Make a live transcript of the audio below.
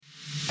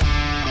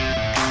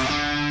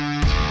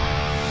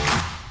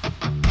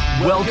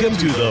Welcome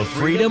to the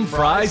Freedom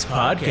Fries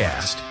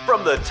Podcast.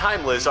 From the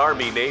timeless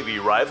Army-Navy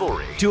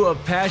rivalry to a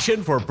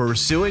passion for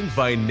pursuing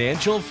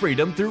financial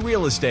freedom through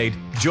real estate,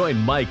 join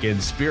Mike and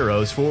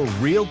Spiros for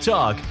real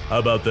talk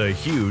about the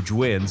huge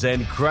wins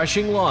and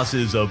crushing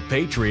losses of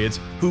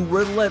patriots who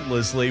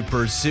relentlessly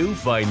pursue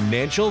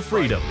financial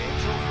freedom.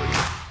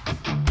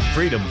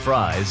 Freedom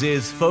Fries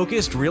is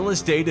focused real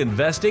estate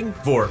investing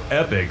for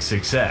epic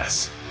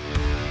success.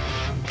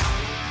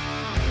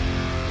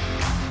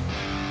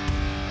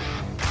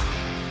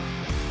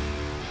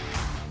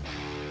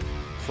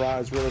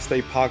 Fries Real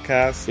Estate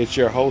Podcast. It's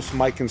your host,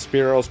 Mike and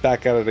Spiros,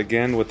 back at it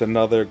again with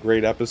another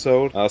great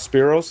episode.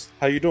 Spiros,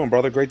 how you doing,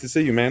 brother? Great to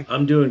see you, man.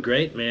 I'm doing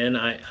great, man.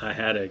 I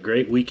had a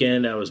great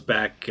weekend. I was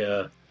back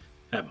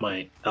at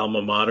my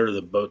alma mater,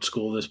 the boat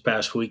school, this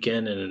past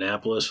weekend in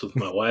Annapolis with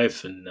my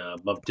wife, and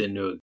bumped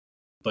into a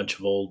bunch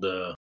of old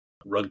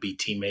rugby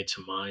teammates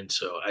of mine.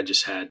 So I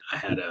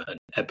had an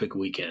epic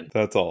weekend.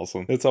 That's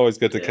awesome. It's always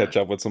good to catch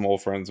up with some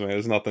old friends, man.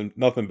 There's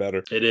nothing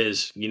better. It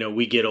is. You know,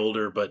 we get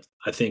older, but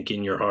I think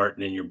in your heart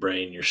and in your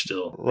brain, you're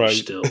still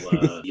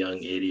a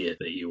young idiot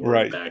that you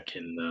were back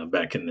in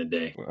the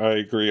day. I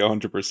agree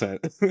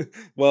 100%.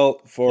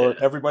 Well, for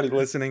everybody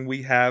listening,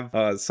 we have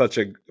such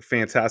a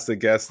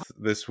fantastic guest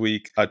this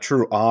week. A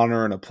true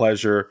honor and a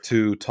pleasure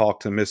to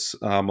talk to Miss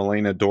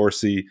Milena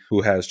Dorsey,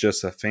 who has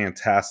just a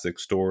fantastic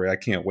story. I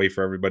can't wait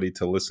for everybody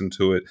to listen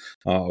to it.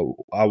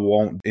 I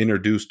won't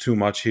introduce too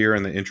much here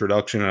in the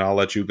introduction, and I'll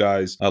let you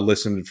guys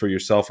listen for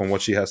yourself on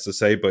what she has to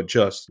say, but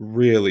just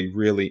really,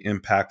 really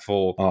impactful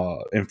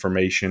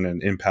information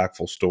and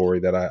impactful story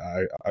that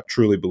I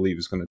truly believe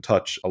is going to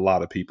touch a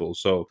lot of people.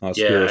 So,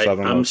 Spiros, I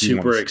don't know I'm if you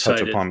super want to excited.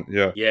 touch upon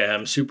it. Yeah,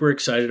 I'm super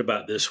excited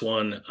about this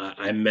one.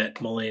 I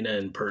met Milena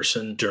in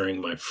person during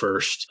my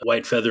first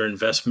White Feather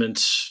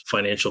Investments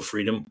Financial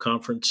Freedom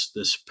Conference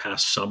this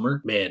past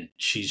summer. Man,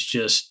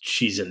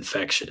 she's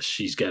infectious.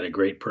 She's got a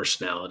great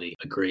personality,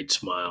 a great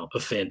smile, a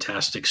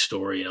fantastic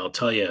story. And I'll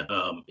tell you,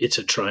 it's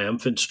a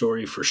triumphant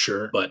story for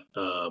sure, but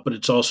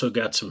it's also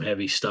got some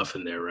heavy stuff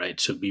in there, right?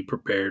 So be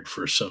prepared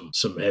for some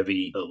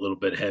heavy, a little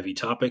bit heavy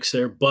topics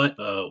there, but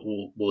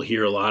we'll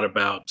hear a lot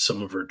about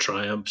some of her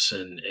triumphs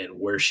and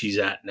where she's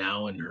at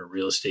now in her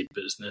real estate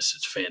business.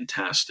 It's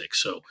fantastic.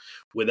 So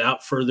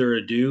without further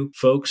ado,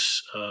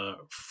 folks,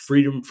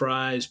 Freedom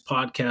Fries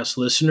podcast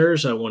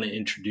listeners, I want to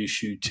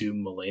introduce you to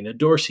Milena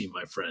Dorsey,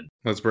 my friend.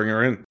 Let's bring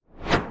her in.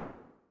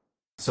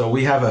 So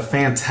we have a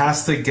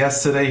fantastic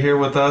guest today here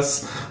with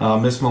us.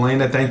 Miss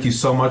Milena, thank you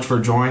so much for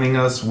joining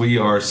us. We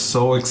are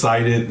so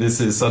excited. This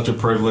is such a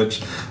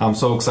privilege. I'm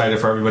so excited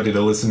for everybody to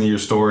listen to your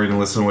story and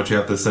listen to what you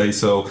have to say.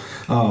 So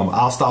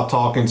I'll stop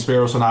talking.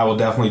 Spiros and I will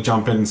definitely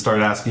jump in and start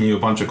asking you a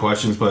bunch of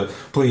questions. But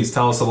please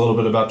tell us a little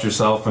bit about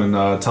yourself and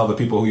tell the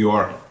people who you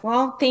are.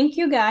 Well, thank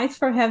you guys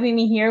for having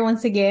me here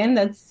once again.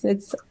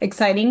 It's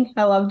exciting.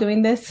 I love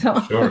doing this. So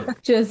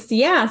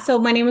Sure. So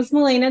my name is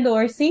Milena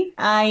Dorsey.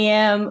 I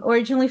am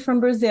originally from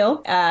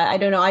Brazil. I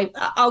don't know.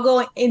 I'll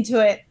go into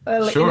it in a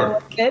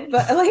little bit,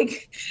 but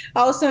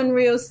also in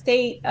real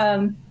estate,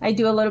 I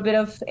do a little bit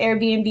of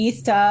Airbnb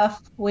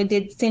stuff. We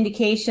did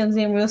syndications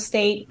in real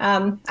estate.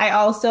 I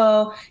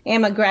also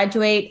am a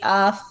graduate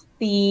of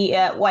the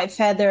White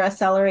Feather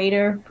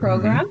Accelerator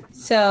program.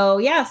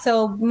 Mm-hmm.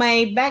 So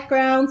my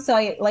background,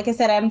 like I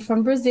said, I'm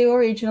from Brazil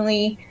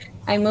originally.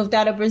 I moved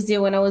out of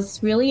Brazil when I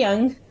was really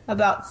young,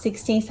 about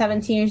 16,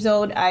 17 years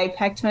old. I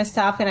packed my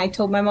stuff and I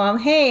told my mom,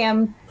 hey,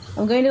 I'm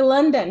going to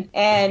London.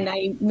 And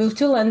I moved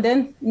to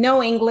London,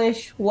 no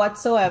English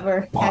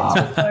whatsoever. Wow.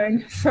 Had to learn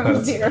from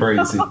That's zero.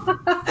 Crazy.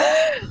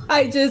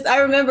 I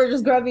remember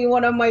just grabbing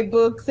one of my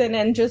books and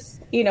then just,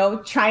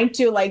 trying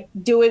to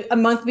do it a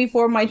month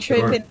before my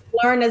trip and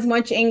learn as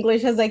much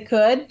English as I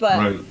could.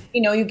 But,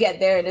 you get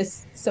there, it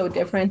is so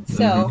different.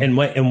 So, and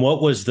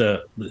what was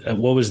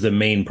the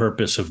main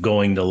purpose of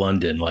going to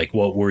London? Like,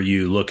 what were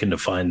you looking to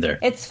find there?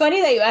 It's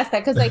funny that you asked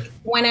that because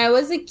when I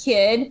was a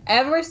kid,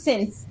 ever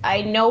since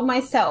I know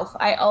myself,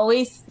 I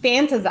always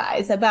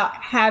fantasize about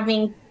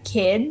having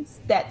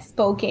kids that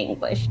spoke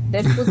English.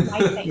 This was my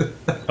thing.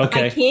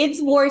 Okay. My kids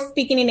were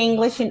speaking in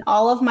English in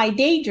all of my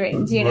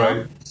daydreams,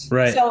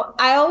 Right. So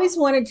I always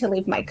wanted to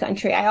leave my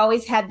country. I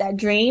always had that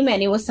dream,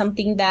 and it was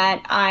something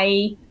that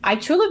I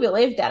truly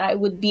believed that I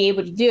would be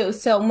able to do.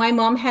 So my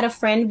mom had a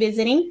friend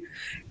visiting,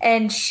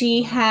 and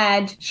she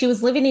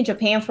was living in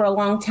Japan for a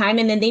long time,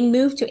 and then they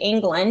moved to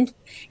England,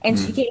 and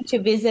she came to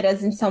visit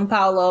us in São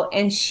Paulo,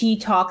 and she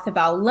talked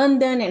about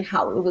London and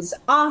how it was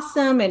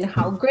awesome and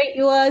how great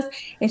it was,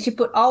 and she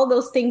put all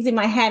those things in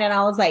my head, and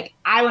I was like,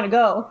 I want to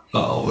go.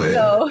 Oh, man.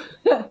 So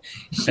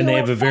and they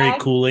have a very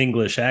cool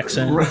English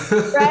accent.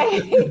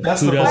 Right.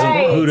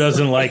 Who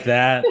doesn't like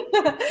that?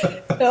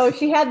 So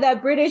she had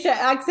that British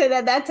accent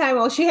at that time.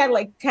 Well, she had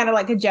kind of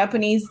a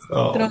Japanese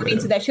thrown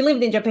into that. She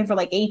lived in Japan for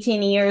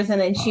 18 years, and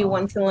then she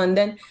went to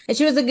London. And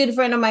she was a good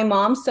friend of my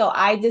mom. So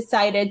I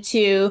decided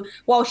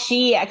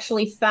she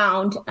actually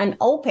found an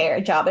au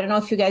pair job. I don't know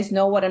if you guys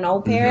know what an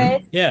au pair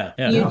is. Yeah.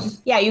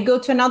 You go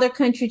to another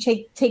country,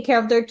 take care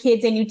of their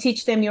kids, and you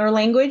teach them your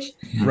language.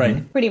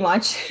 Right. Pretty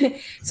much.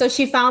 So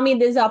she found me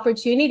this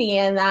opportunity,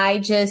 and I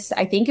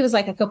think it was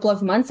like a couple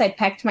of months, I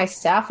packed my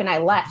stuff and I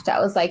left. I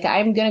was like,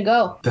 I'm going to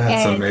go.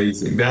 That's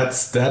amazing.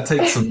 That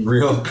takes some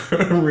real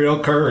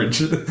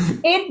courage.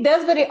 It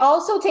does, but it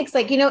also takes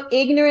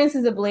ignorance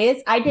is a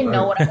bliss. I didn't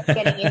know what I was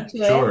getting into.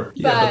 Sure.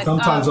 But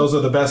sometimes those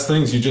are the best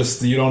things.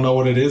 You don't know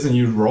what it is and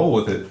you roll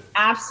with it.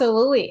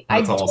 Absolutely.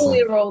 I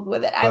totally rolled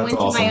with it. I went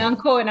to my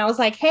uncle and I was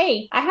like,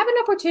 hey, I have an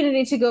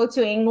opportunity to go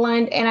to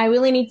England and I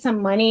really need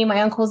some money.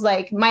 My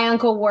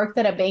uncle worked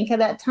at a bank at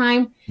that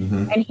time.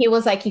 And he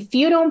was like, if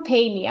you don't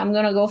pay me, I'm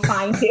going to go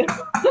find you.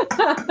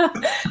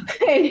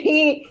 And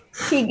he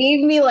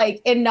gave me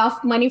like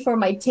enough money for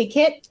my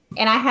ticket.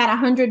 And I had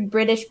 100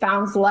 British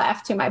pounds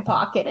left in my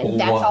pocket. And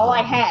that's all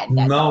I had.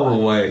 No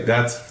way.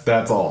 That's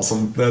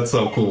awesome. That's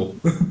so cool.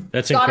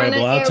 That's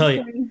incredible.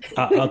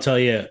 I'll tell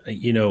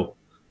you,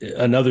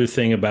 another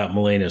thing about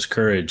Milena's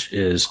courage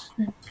is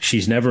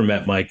she's never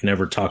met Mike,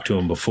 never talked to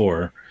him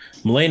before.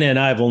 Milena and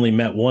I have only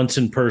met once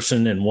in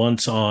person and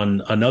once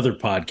on another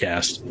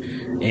podcast.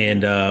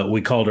 And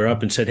we called her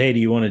up and said, hey, do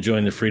you want to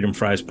join the Freedom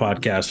Fries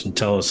podcast and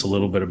tell us a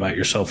little bit about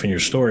yourself and your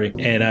story?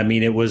 And I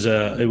mean, it was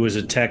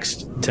a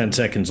text 10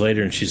 seconds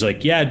later. And she's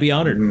like, yeah, I'd be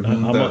honored.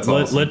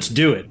 Let's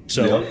do it.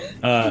 So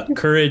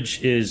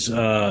courage is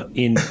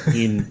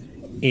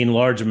in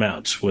large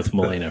amounts with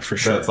Milena for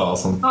sure. That's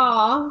awesome.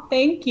 Aw,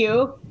 thank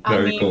you.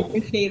 Very cool.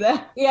 Appreciate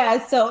that.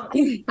 Yeah, so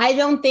I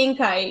don't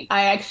think I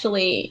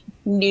actually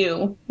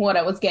knew what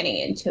I was getting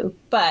into,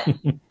 but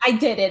I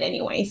did it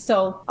anyway.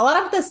 So a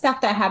lot of the stuff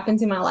that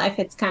happens in my life,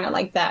 it's kind of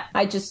like that.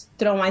 I just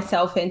throw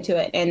myself into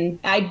it and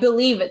I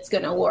believe it's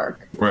going to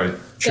work. Right.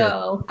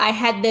 So I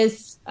had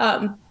this,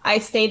 I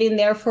stayed in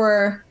there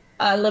for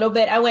a little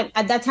bit.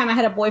 At that time I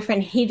had a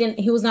boyfriend.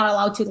 He was not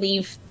allowed to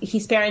leave.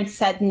 His parents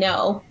said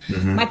no.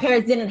 My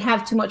parents didn't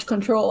have too much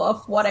control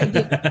of what I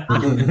did.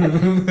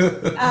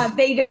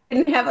 They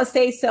didn't have a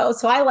say so.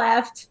 So I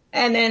left.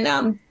 And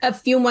then a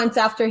few months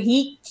after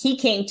he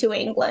came to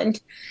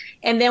England.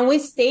 And then we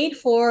stayed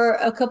for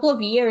a couple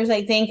of years,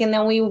 I think. And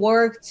then we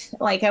worked,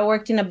 I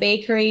worked in a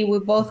bakery. We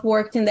both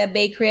worked in that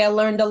bakery. I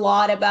learned a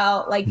lot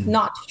about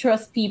not to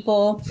trust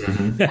people.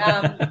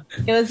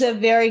 It was a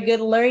very good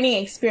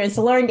learning experience.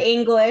 I learned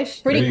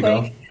English pretty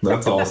quick.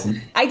 That's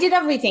awesome. I did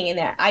everything in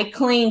there. I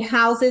cleaned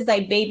houses. I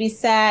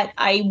babysat.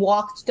 I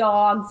walked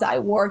dogs. I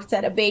worked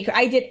at a bakery.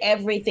 I did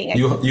everything.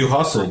 You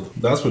hustled.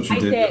 That's what you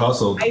did. You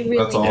hustled.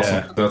 That's awesome.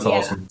 Yeah. That's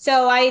awesome.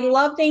 So I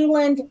loved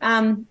England.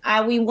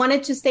 We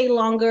wanted to stay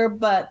longer,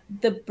 but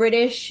the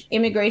British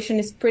immigration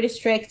is pretty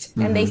strict.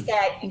 And they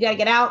said, you got to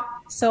get out.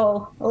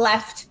 So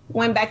left,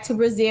 went back to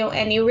Brazil.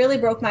 And it really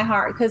broke my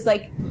heart because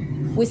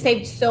we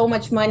saved so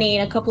much money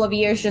in a couple of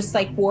years just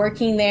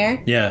working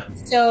there. Yeah.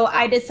 So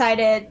I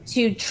decided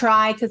to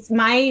try because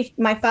my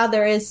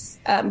father is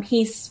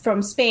he's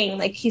from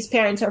Spain. His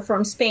parents are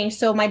from Spain.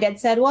 So my dad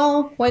said,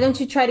 well, why don't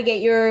you try to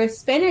get your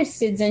Spanish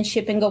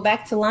citizenship and go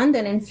back to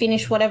London and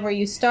finish whatever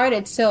you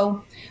started?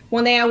 So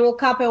one day I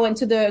woke up, I went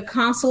to the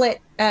consulate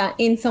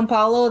in Sao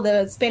Paulo,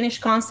 the Spanish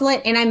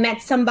consulate, and I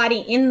met somebody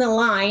in the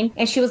line.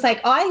 And she was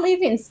like, oh, I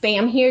live in Spain.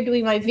 I'm here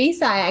doing my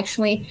visa,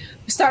 actually.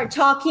 We started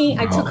talking.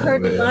 I took her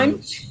to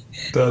lunch.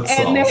 That's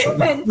awesome.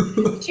 Then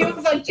she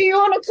was like, do you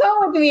want to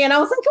come with me? And I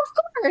was like,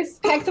 of course.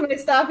 Packed my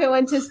stuff and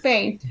went to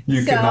Spain.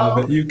 You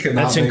cannot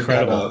that's make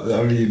incredible. That up.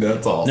 I mean,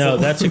 that's awesome. No,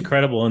 that's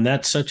incredible. And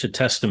that's such a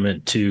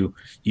testament to,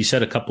 you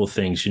said a couple of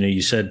things.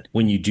 You said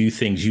when you do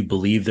things, you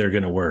believe they're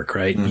going to work,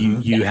 right?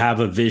 You have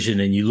a vision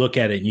and you look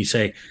at it and you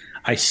say,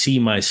 I see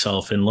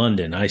myself in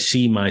London. I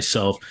see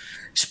myself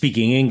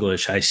speaking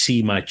English. I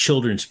see my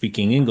children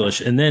speaking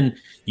English. And then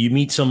you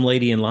meet some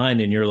lady in line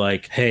and you're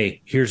like, hey,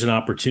 here's an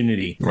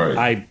opportunity. Right.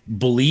 I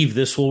believe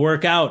this will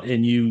work out.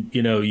 And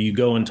you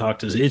go and talk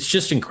to, it's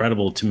just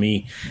incredible to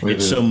me.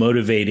 It's so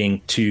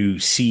motivating to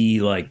see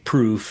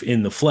proof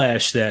in the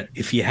flesh that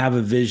if you have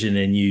a vision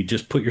and you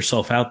just put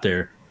yourself out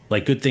there,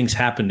 good things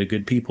happen to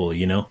good people,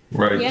 Right.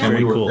 Yeah.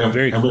 And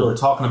Very cool. We were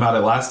talking about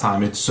it last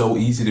time. It's so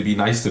easy to be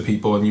nice to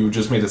people, and you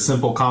just made a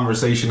simple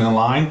conversation in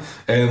line,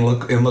 and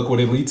look what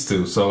it leads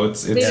to. So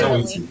it's so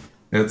easy.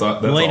 That's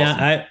Milena,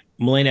 awesome.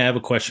 Milena, I have a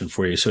question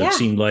for you. So It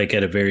seemed like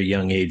at a very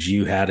young age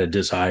you had a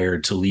desire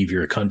to leave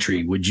your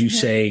country. Would you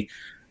say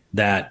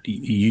that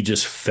you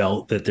just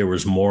felt that there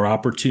was more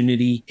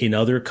opportunity in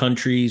other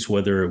countries,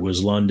 whether it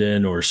was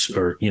London or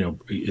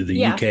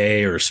the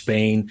UK or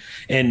Spain?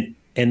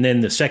 And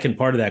then the second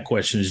part of that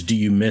question is, do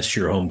you miss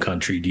your home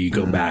country? Do you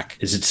go back?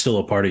 Is it still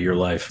a part of your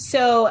life?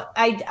 So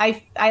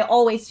I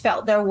always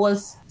felt there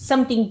was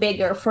something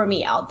bigger for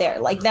me out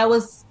there. That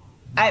was,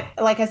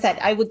 like I said,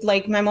 I would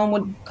my mom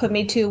would put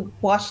me to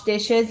wash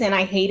dishes and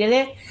I hated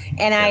it.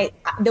 And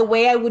the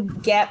way I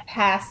would get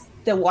past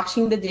the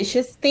washing the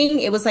dishes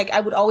thing, it was I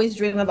would always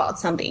dream about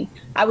something.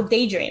 I would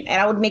daydream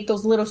and I would make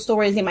those little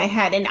stories in my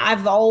head. And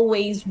I've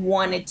always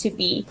wanted to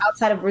be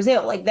outside of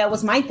Brazil. That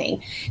was my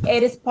thing.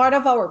 It is part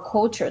of our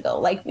culture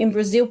though. In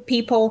Brazil,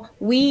 people,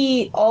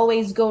 we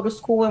always go to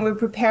school and we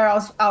prepare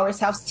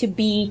ourselves to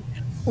be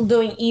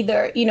doing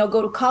either,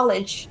 go to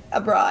college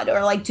abroad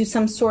or do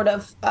some sort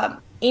of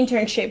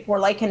internship or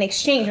like an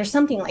exchange or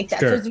something like that.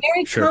 So it's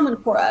very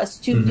common for us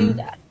to do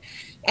that.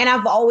 And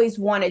I've always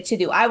wanted to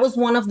do. I was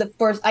one of the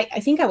first. I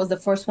think I was the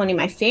first one in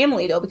my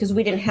family though, because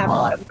we didn't have a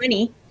lot of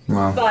money.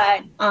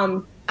 But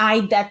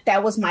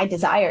that was my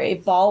desire.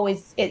 It's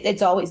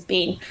always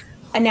been.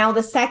 And now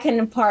the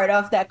second part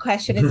of that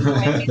question is if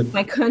I miss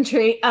my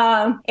country.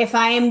 If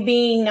I am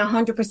being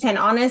 100%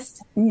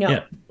 honest,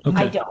 no,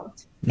 I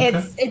don't.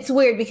 Okay. It's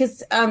weird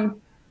because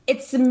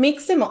it's a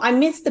mix. I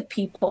miss the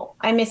people.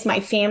 I miss my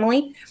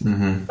family,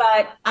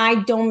 but I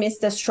don't miss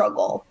the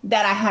struggle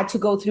that I had to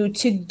go through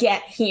to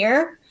get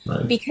here.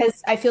 Right.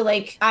 Because I feel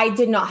like I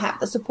did not have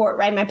the support,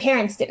 right? My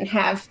parents they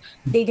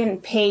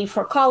didn't pay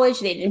for college.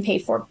 They didn't pay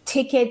for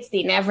tickets.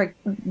 They never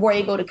were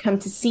able to come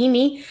to see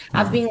me.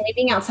 I've been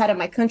living outside of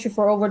my country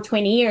for over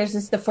 20 years.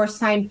 It's the first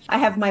time I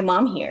have my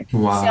mom here.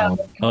 Wow.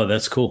 Oh,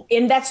 that's cool.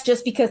 And that's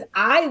just because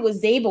I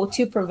was able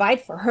to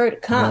provide for her to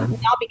come,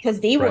 not because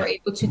they were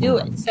able to do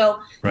it.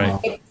 So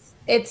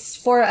it's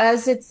for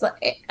us, it's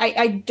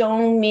I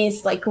don't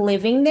miss like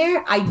living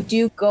there. I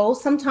do go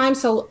sometimes.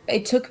 So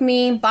it took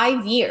me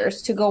 5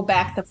 years to go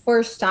back the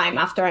first time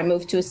after I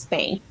moved to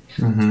Spain.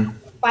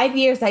 5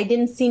 years I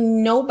didn't see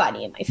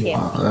nobody in my family.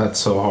 Wow, that's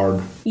so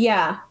hard.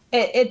 Yeah.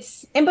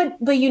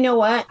 But you know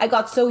what? I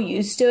got so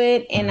used to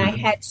it, and I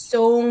had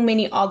so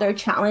many other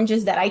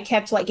challenges that I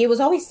kept like it was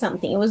always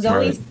something. It was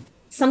always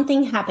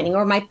something happening,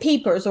 or my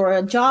papers, or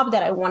a job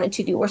that I wanted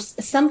to do, or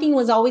something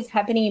was always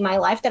happening in my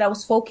life that I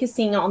was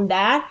focusing on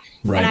that.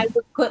 And I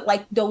would put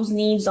like those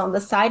needs on the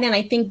side. And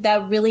I think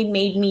that really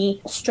made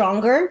me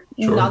stronger.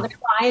 Not gonna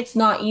lie, it's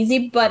not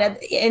easy, but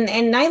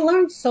and I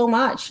learned so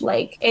much.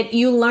 Like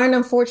you learn,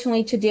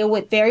 unfortunately, to deal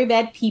with very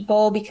bad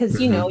people because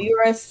you know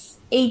you're a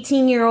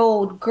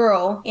 18-year-old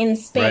girl in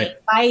Spain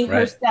by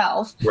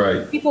herself.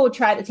 Right. People would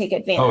try to take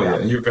advantage. Oh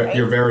yeah,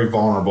 you're very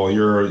vulnerable.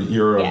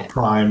 You're a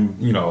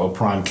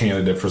prime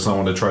candidate for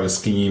someone to try to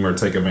scheme or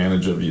take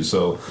advantage of you.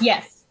 So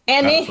yes.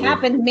 And it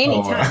happened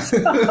many times.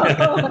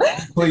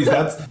 Please,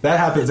 that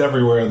happens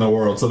everywhere in the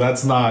world. So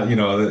that's not,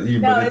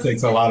 but it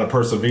takes a lot of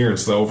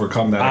perseverance to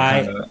overcome that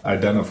and kind of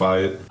identify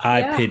it.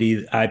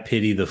 I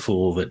pity the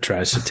fool that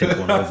tries to take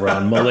one over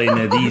on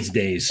Milena these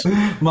days.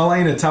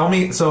 Milena, tell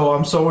me. So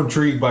I'm so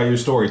intrigued by your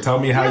story. Tell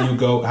me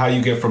how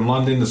you get from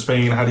London to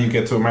Spain. How do you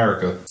get to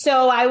America?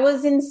 So I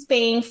was in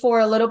Spain for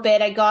a little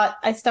bit.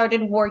 I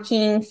started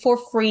working for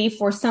free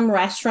for some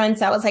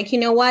restaurants. I was like, you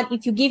know what?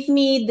 If you give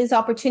me this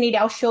opportunity,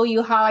 I'll show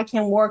you how I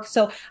can work.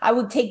 So I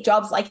would take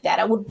jobs like that.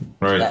 I would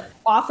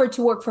offer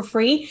to work for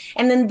free.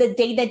 And then the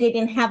day that they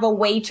didn't have a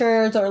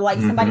waiters or like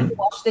somebody to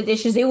wash the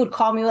dishes, they would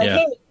call me like,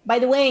 hey, by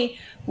the way,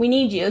 we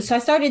need you. So I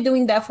started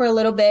doing that for a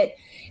little bit.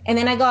 And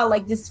then I got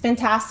like this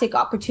fantastic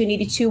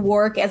opportunity to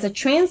work as a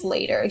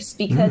translator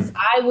because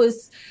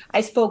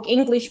I spoke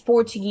English,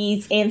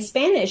 Portuguese, and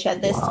Spanish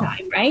at this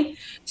time, right?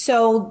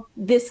 So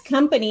this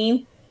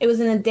company, it was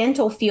in the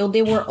dental field.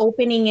 They were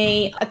opening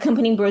a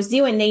company in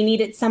Brazil and they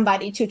needed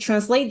somebody to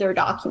translate their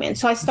documents.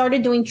 So I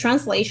started doing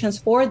translations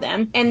for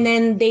them. And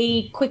then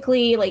they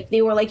quickly,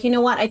 they were like, you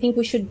know what? I think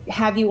we should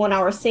have you on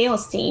our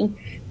sales team.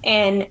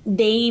 And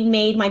they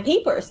made my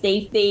papers.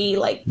 They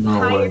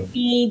hired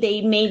me.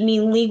 They made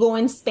me legal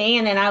in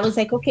Spain. And I was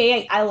like,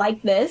 okay, I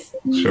like this.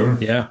 Sure.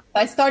 Yeah.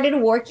 I started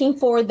working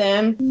for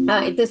them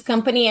at this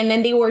company. And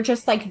then they were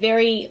just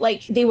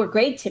they were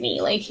great to me.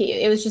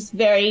 It was just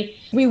very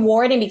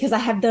rewarding because I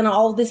have done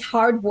all this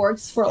hard work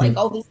for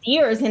all these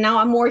years. And now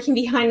I'm working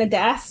behind the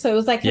desk. So it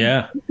was like,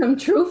 come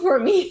true for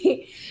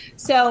me.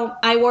 So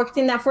I worked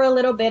in that for a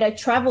little bit. I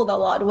traveled a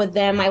lot with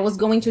them. I was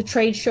going to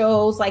trade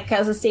shows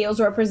as a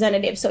sales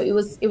representative. So it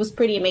was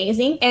pretty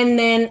amazing. And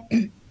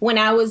then when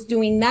I was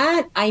doing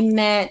that, I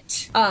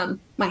met my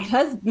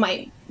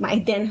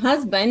then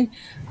husband,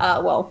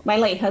 my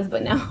late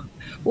husband now.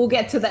 We'll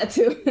get to that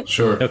too.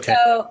 Sure. Okay.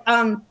 So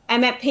I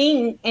met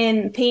Payne,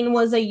 and Payne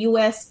was a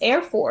U.S.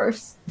 Air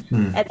Force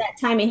at that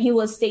time, and he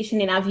was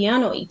stationed in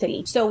Aviano,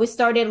 Italy. So we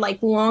started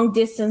long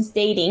distance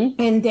dating,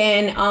 and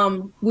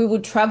then we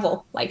would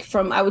travel.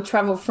 I would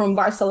travel from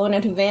Barcelona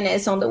to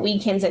Venice on the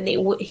weekends, and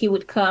he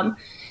would come,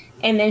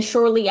 and then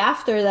shortly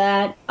after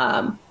that.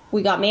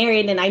 We got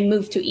married and I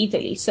moved to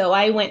Italy. So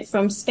I went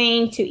from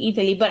Spain to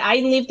Italy, but I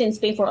lived in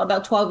Spain for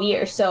about 12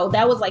 years. So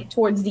that was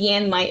towards the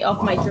end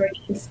of my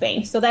journey in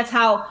Spain. So that's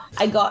how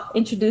I got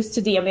introduced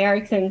to the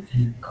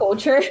American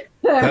culture.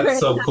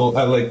 That's so cool.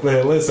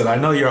 Listen, I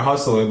know you're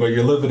hustling, but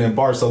you're living in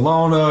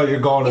Barcelona,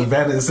 you're going to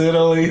Venice,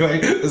 Italy.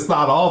 It's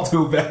not all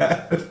too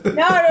bad.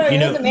 No,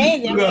 it was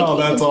amazing. No,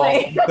 that's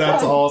awesome.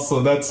 That's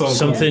awesome. That's so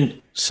cool.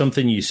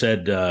 Something you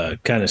said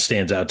kind of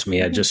stands out to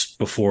me. Just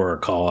before our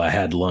call, I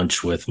had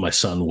lunch with my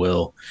son,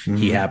 Will.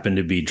 He happened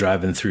to be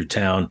driving through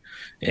town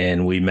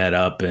and we met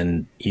up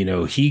and,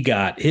 he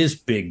got his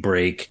big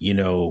break,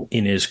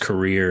 in his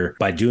career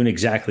by doing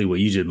exactly what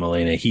you did,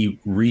 Milena. He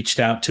reached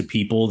out to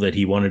people that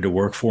he wanted to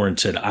work for and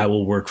said, I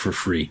will work for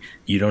free.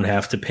 You don't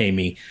have to pay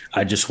me.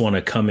 I just want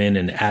to come in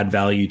and add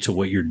value to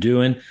what you're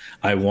doing.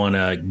 I want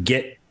to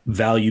get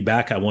value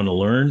back. I want to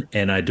learn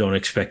and I don't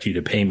expect you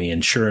to pay me.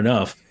 And sure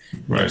enough,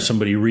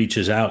 somebody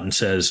reaches out and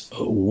says,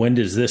 when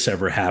does this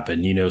ever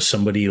happen?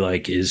 Somebody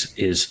like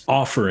is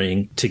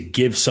offering to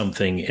give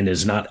something and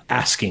is not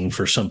asking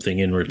for something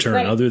in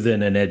return other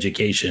than an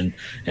education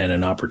and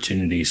an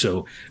opportunity.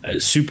 So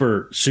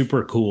super,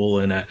 super cool.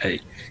 And I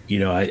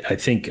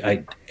think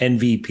I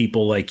envy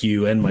people like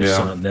you and my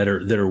son that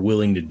are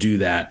willing to do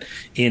that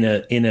in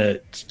a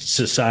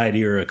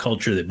society or a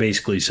culture that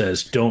basically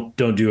says, don't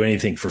do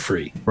anything for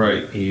free.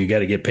 Right. You got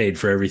to get paid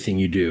for everything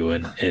you do.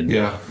 And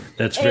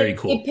that's very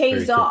cool. It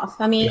pays off.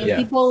 I mean,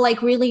 people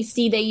like really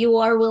see that you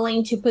are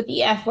willing to put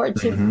the effort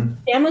to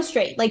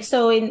demonstrate. Like,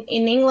 so in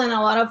England, a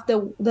lot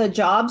of the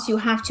jobs you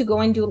have to go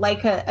and do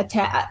like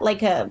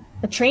a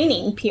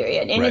training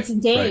period, and it's a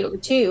day or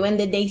two, and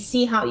then they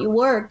see how you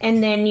work,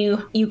 and then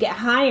you get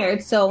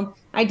hired. So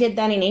I did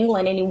that in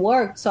England and it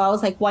worked. So I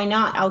was like, why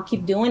not? I'll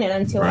keep doing it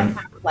until I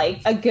have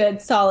like a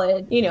good,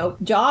 solid,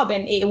 job,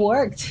 and it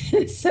worked.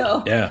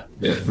 So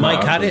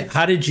Mike,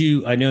 how did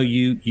you? I know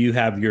you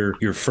have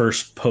your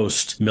first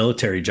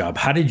post-military job.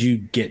 How did you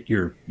get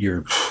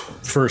your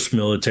first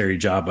military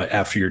job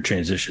after your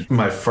transition?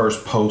 My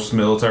first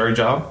post-military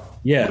job.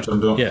 Yeah. Which I'm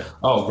doing. Yeah.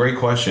 Oh, great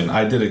question.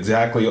 I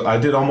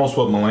did almost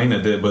what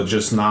Milena did, but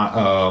just not,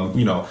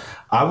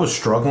 I was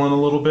struggling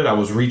a little bit. I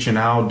was reaching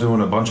out,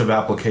 doing a bunch of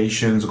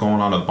applications,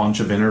 going on a bunch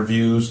of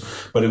interviews,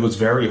 but it was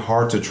very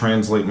hard to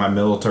translate my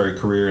military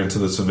career into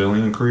the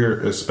civilian career,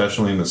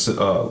 especially in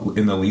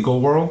the legal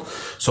world.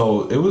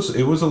 So it was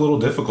a little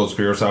difficult,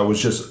 Spiros. I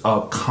was just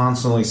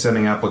constantly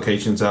sending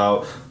applications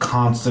out,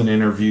 constant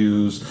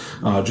interviews,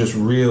 just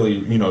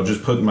really,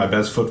 just putting my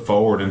best foot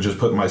forward and just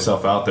putting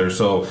myself out there.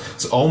 So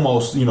it's almost,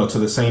 to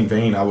the same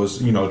vein. I was,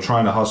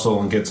 trying to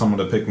hustle and get someone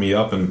to pick me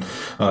up, and,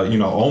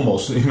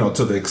 almost,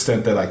 to the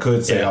extent that I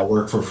could say I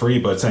work for free,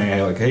 but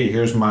saying hey,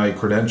 here's my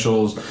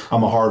credentials.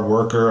 I'm a hard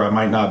worker. I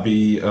might not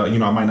be, I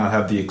might not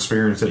have the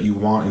experience that you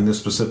want in this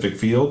specific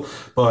field,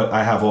 but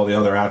I have all the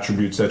other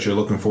attributes that you're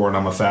looking for, and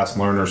I'm a fast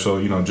learner.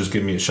 So, just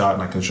give me a shot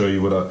and I can show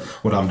you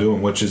what I'm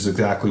doing, which is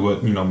exactly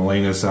what,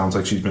 Milena sounds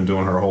like she's been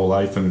doing her whole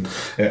life, and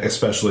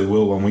especially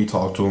Will when we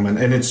talk to him.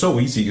 And it's so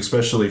easy,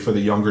 especially for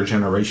the younger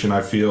generation,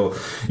 I feel,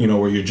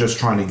 where you're just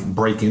trying to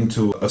break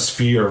into a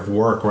sphere of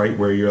work, right?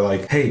 Where you're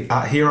like, hey,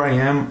 here I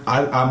am.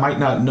 I might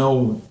not know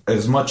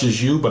as much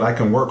as you, but I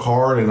can work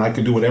hard and I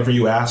can do whatever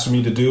you ask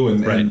me to do,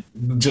 and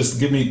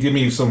just give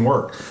me some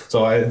work.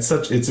 So it's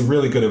a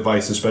really good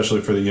advice,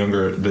 especially for the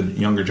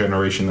younger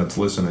generation that's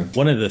listening.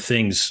 One of the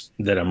things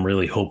that I'm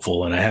really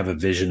hopeful and I have a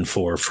vision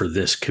for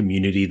this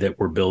community that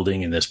we're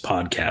building in this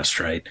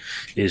podcast, right,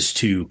 is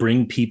to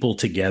bring people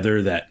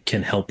together that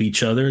can help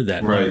each other,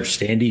 that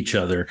understand each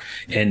other,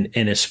 and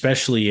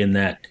especially in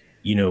that,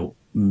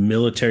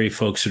 military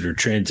folks that are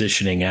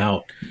transitioning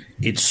out.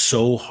 It's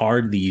so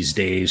hard these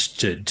days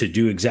to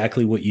do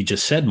exactly what you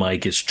just said,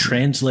 Mike, is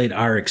translate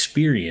our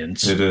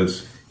experience. It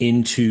is.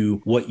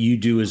 Into what you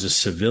do as a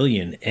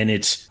civilian. And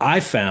I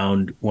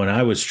found when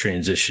I was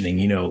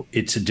transitioning,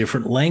 it's a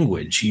different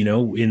language.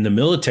 In the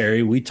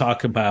military, we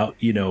talk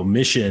about,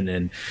 mission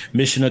and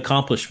mission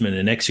accomplishment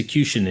and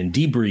execution and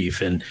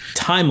debrief and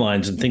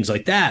timelines and things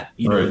like that.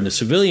 In the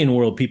civilian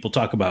world, people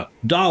talk about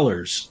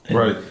dollars.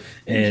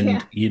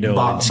 And,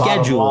 and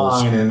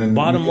schedules,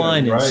 bottom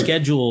line and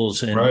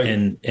schedules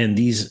and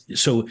these.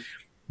 So,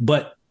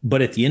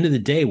 but at the end of the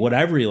day, what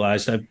I've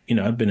realized, I've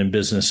been in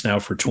business now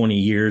for 20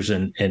 years,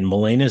 and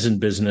Milena's in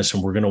business,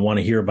 and we're going to want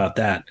to hear about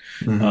that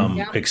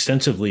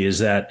extensively, is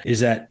that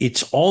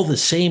it's all the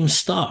same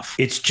stuff.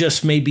 It's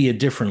just maybe a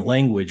different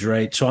language,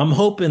 right? So I'm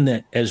hoping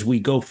that as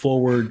we go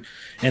forward,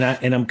 and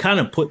I'm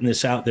kind of putting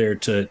this out there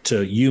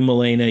to you,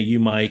 Milena, you,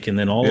 Mike, and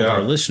then all of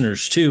our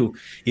listeners too.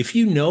 If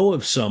you know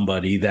of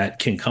somebody that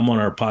can come on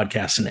our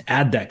podcast and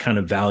add that kind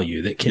of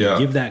value, that can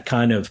give that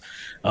kind of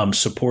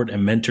support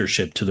and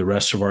mentorship to the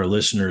rest of our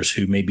listeners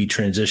who may be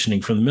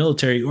transitioning from the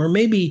military, or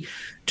maybe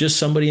just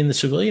somebody in the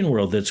civilian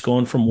world that's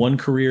going from one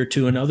career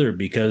to another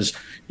because,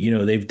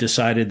 they've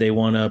decided they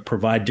want to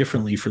provide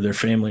differently for their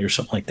family or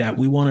something like that.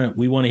 We want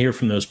to hear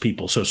from those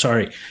people. So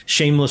sorry,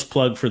 shameless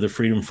plug for the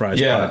Freedom Fries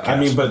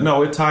podcast. But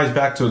no, it ties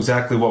back to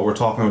exactly what we're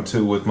talking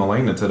to with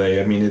Milena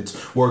today.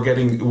 We're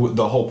getting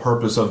the whole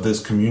purpose of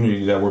this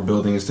community that we're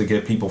building is to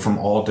get people from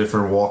all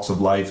different walks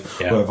of life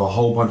who have a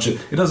whole bunch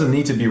of, it doesn't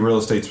need to be real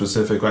estate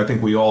specific. I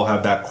think we all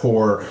have that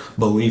core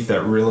belief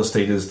that real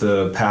estate is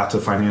the path to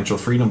financial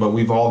freedom, but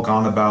we've all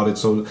gone about it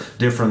so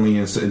differently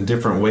in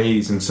different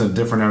ways and some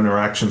different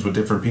interactions with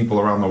different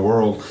people around the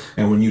world.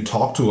 And when you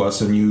talk to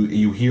us and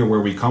you hear where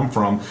we come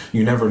from,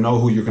 you never know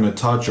who you're going to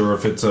touch, or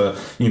if it's an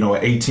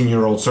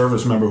 18-year-old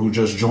service member who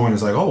just joined,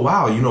 is like, oh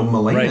wow,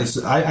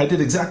 Milena's, I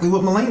did exactly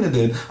what Milena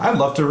did. I'd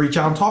love to reach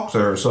out and talk to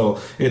her. So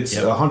it's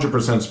 100%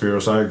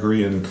 Spiros. I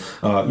agree. And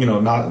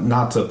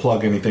not to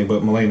plug anything,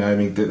 but Milena,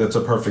 that's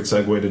a perfect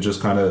segue to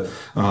just kind of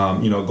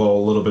go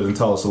a little bit and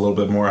tell us a little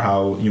bit more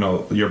how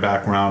your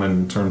background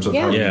in terms of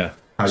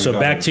So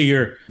back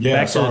to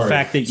the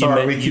fact that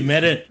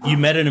you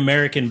met an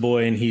American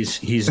boy, and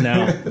he's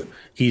now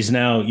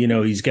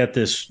he's got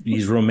this,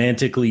 he's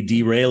romantically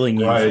derailing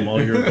you from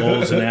all your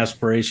goals and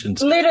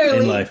aspirations literally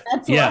in life.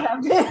 That's what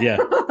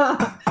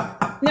happened.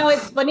 No,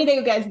 it's funny that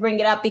you guys bring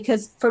it up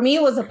because for me,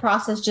 it was a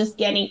process just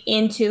getting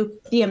into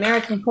the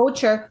American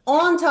culture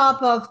on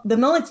top of the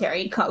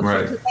military culture.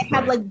 Right, I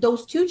had like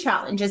those two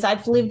challenges.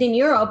 I've lived in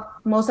Europe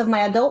most of my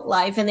adult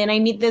life. And then I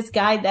meet this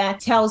guy that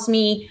tells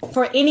me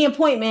for any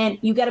appointment,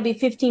 you got to be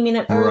 15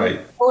 minutes early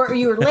or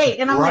you're late.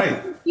 And I'm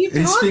like,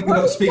 he's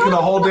speaking a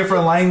whole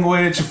different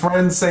language,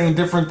 friends saying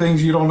different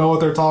things. You don't know what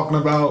they're talking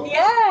about.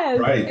 Yes.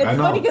 Right. It's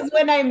funny because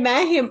when I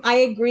met him, I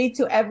agreed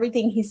to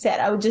everything he said.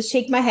 I would just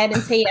shake my head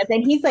and say yes.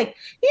 And he's like,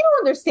 you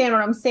don't understand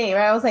what I'm saying,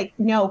 right? I was like,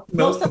 no,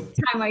 most of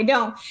the time I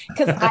don't.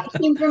 Because I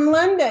came from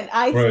London.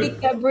 I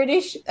speak a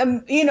British,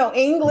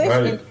 English.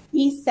 And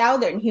he's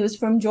Southern. He was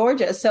from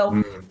Georgia.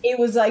 So it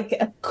was like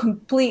a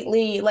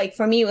completely, like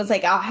for me, it was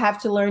like, I'll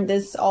have to learn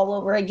this all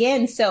over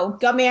again. So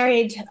got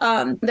married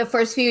the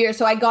first few years.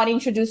 So I got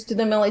introduced to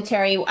the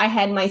military. I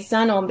had my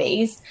son on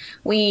base.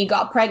 We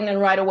got pregnant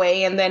right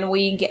away. And then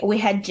we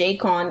had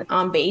Jake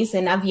on base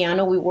in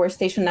Aviano. We were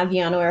stationed in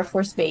Aviano Air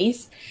Force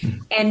Base.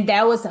 And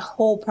that was a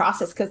whole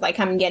process because like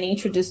I'm getting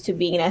introduced to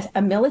being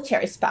a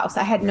military spouse.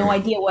 I had no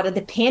idea what a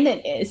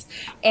dependent is.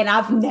 And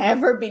I've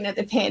never been a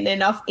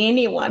dependent of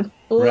anyone.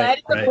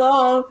 Let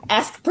alone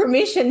ask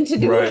permission to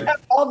do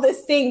all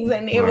these things.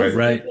 And it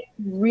was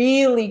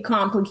really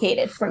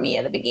complicated for me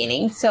at the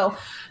beginning. So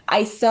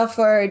I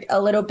suffered a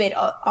little bit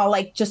of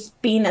like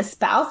just being a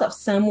spouse of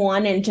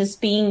someone and just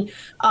being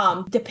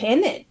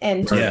dependent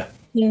and just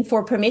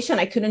for permission.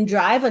 I couldn't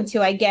drive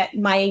until I get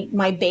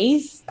my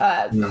base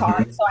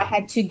car. So I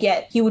had to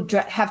he would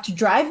have to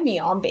drive me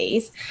on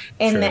base.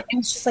 And then it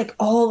was just like,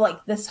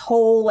 like this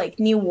whole like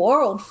new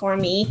world for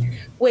me,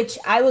 which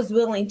I was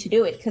willing to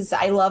do it because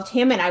I loved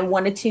him and I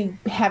wanted to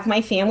have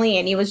my family.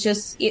 And it was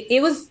just,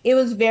 it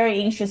was very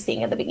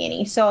interesting at the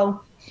beginning.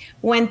 So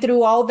went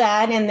through all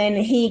that. And then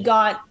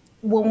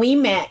when we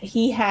met,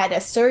 he had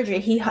a surgery.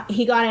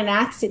 He got an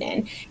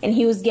accident and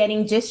he was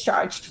getting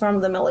discharged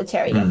from the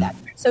military at that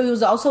time. So it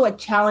was also a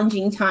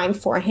challenging time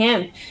for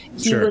him.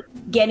 He was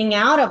getting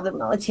out of the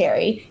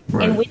military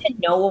and we didn't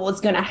know what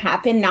was going to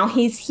happen. Now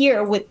he's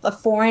here with a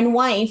foreign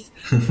wife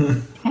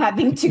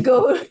having to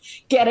go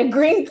get a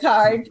green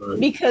card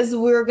because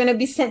we were going to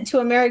be sent to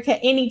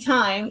America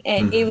anytime.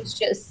 And it was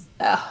just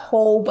a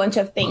whole bunch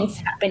of things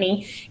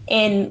happening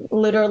in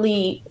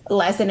literally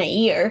less than a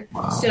year.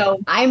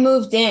 So I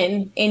moved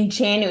in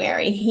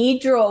January. He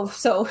drove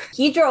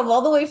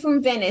all the way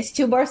from Venice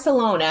to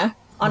Barcelona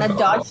on a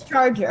Dodge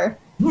Charger.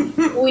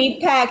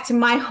 We packed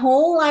my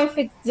whole life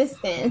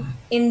existence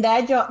in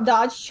that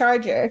Dodge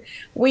Charger.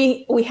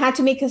 We had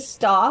to make a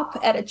stop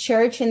at a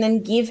church and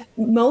then give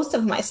most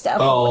of my stuff.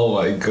 Oh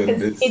my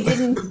goodness. It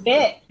didn't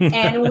fit.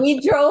 And we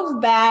drove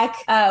back.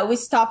 We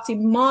stopped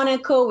in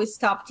Monaco. We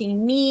stopped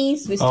in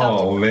Nice. We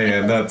stopped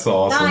that's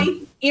awesome.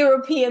 Nice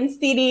European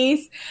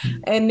cities.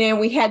 And then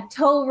we had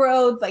toll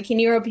roads. Like in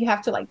Europe, you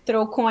have to like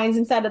throw coins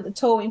inside of the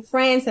toll in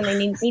France. And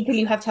then in Italy,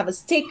 you have to have a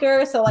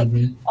sticker. So like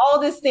all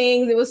these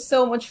things, it was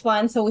so much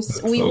fun. So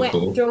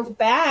we drove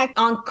back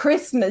on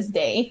Christmas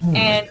Day.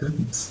 And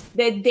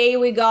the day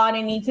we got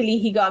in Italy,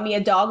 he got me a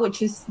dog,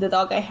 which is the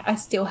dog I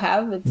still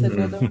have. It's a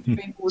golden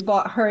retriever. We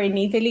bought her in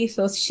Italy.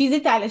 So she's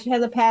Italian. She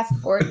has a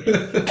passport.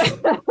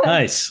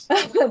 Nice.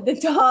 The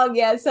dog,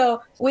 yeah.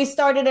 So we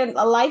started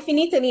a life in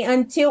Italy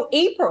until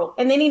April.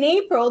 And then in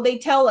April, they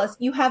tell us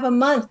you have a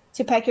month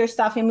to pack your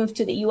stuff and move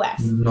to the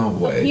U.S. No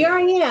way. So here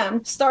I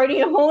am,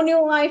 starting a whole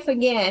new life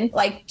again,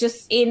 like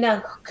just in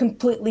a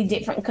completely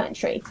different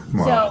country.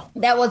 Wow. So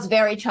that was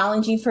very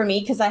challenging for me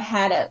because I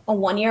had a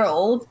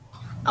 1-year-old.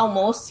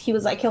 Almost. He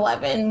was like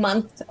 11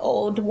 months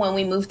old when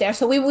we moved there.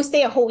 So we would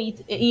stay a whole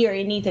year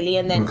in Italy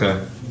and then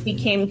we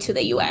came to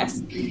the US.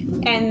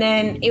 And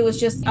then it was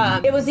just,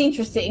 it was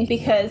interesting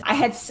because I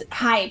had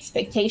high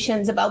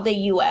expectations about the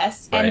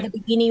US and the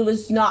beginning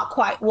was not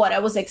quite what I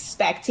was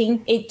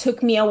expecting. It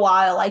took me a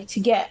while like to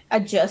get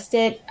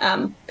adjusted.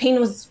 Payne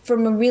was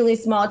from a really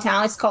small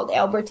town. It's called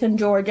Alberton,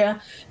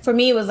 Georgia. For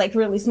me, it was like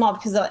really small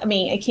because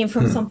I came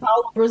from São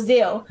Paulo,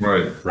 Brazil.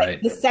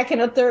 Right. The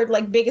second or third,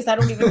 like biggest, I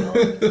don't even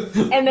know.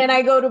 And then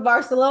I go to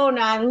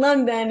Barcelona and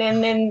London.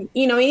 And then,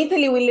 in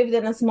Italy, we lived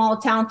in a small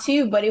town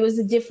too, but it was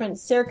a different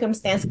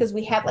circumstance because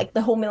we had like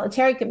the whole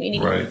military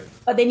community. Right.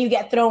 But then you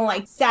get thrown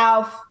like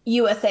South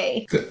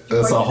USA.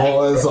 It's a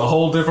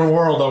whole different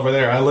world over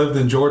there. I lived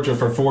in Georgia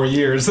for 4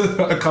 years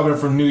coming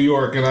from New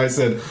York. And I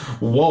said,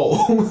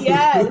 whoa.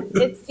 Yes,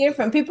 it's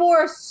different. People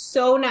are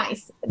so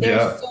nice.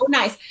 They're so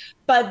nice.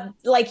 But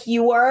like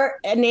you were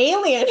an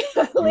alien,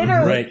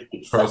 literally.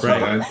 Right. Trust me.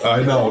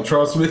 I know.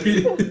 Trust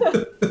me.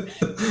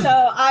 So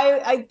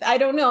I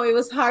don't know. It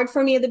was hard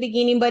for me at the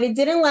beginning, but it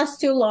didn't last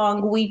too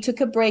long. We took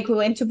a break. We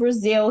went to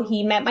Brazil.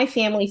 He met my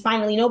family.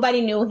 Finally,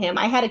 nobody knew him.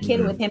 I had a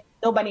kid with him.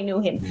 Nobody knew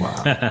him.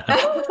 Wow.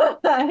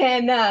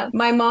 And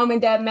my mom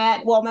and dad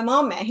met. Well, my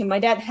mom met him. My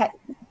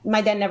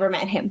dad never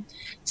met him.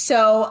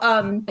 So,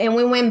 and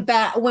we went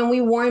back when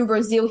we were in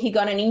Brazil, he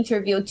got an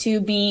interview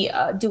to be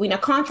doing a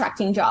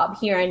contracting job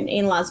here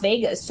in Las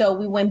Vegas. So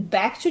we went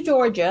back to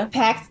Georgia,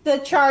 packed the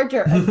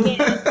Charger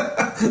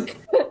again.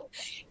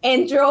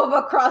 and drove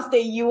across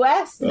the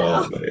US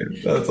now. Oh,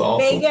 man. That's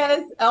awesome.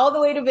 Vegas, all the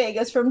way to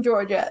Vegas from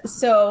Georgia.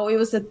 So it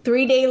was a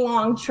 3-day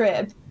long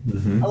trip.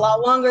 A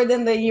lot longer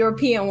than the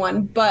European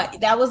one,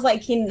 but that was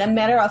like in a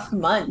matter of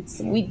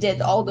months we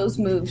did all those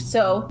moves.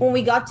 So when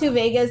we got to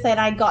Vegas, then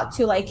I got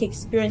to like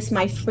experience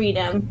my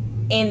freedom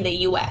in the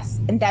US,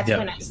 and that's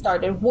when I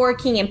started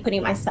working and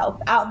putting myself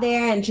out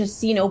there and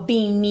just, you know,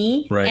 being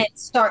me. And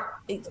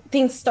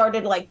things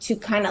started like to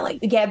kind of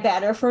like get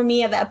better for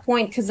me at that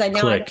point, because I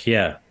know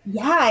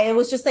it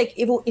was just like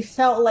it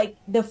felt like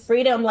the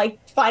freedom like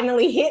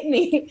finally hit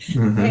me.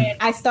 And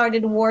I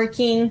started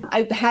working.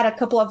 I had a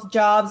couple of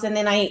jobs, and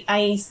then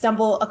I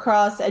stumbled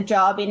across a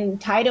job in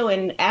title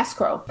and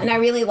escrow, and I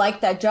really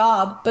liked that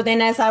job. But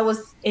then as I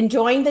was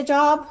enjoying the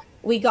job,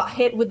 we got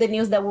hit with the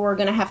news that we were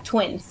going to have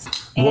twins.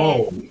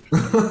 Whoa.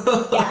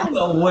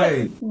 No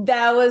way.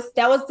 That was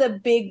the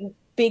big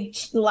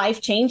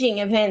life-changing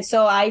event.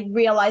 So I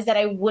realized that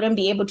I wouldn't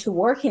be able to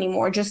work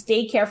anymore. Just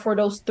daycare for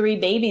those 3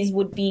 babies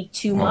would be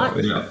too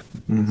much.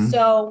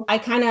 So I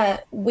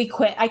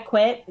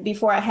quit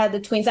before I had the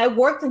twins. I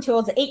worked until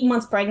I was 8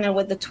 months pregnant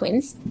with the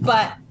twins,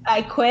 but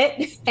I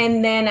quit.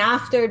 And then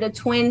after the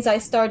twins, I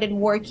started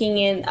working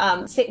in,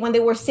 when they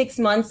were 6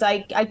 months,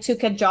 I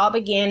took a job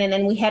again, and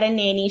then we had a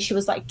nanny. She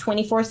was like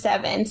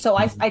 24/7. So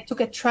I took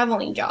a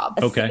traveling job,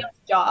 a sales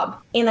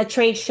job in a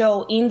trade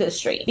show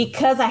industry.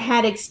 Because I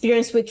had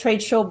experience with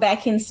trade show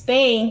back in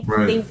Spain,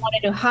 they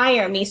wanted to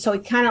hire me. So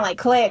it kind of like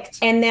clicked.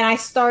 And then I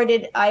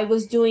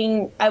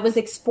was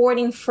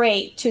exporting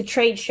freight to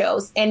trade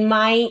shows, and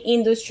my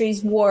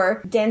industries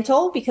were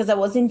dental, because I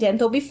was in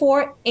dental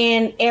before,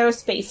 and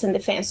aerospace and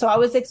defense. So I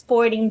was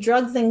exporting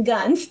drugs and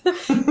guns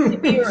to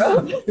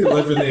Europe. You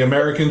living the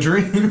American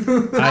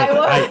dream.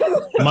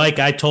 Mike,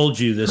 I told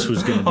you this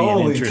was going to be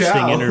an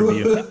interesting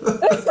interview.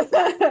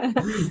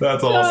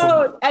 That's awesome.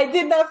 So I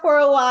did that for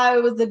a while.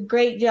 It was a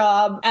great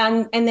job.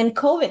 And then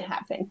COVID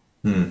happened.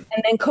 And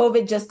then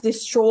COVID just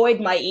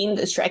destroyed my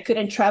industry. I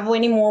couldn't travel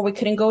anymore. We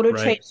couldn't go to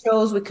trade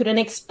shows. We couldn't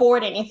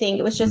export anything.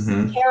 It was just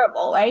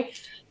terrible, right?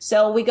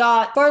 So we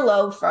got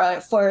furloughed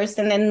first,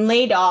 and then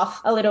laid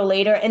off a little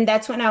later. And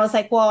that's when I was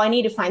like, well, I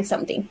need to find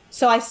something.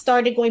 So I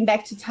started going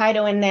back to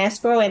title and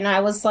escrow. And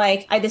I was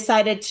like, I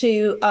decided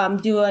to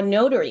do a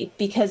notary,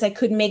 because I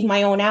could make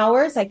my own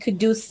hours. I could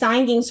do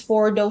signings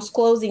for those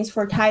closings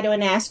for title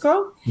and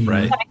escrow.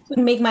 Right. So I could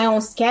make my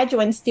own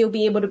schedule and still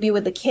be able to be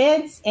with the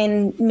kids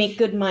and make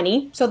good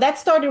money. So that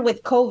started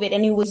with COVID.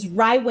 And it was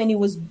right when it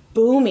was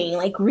booming.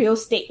 Like real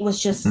estate was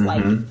just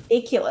like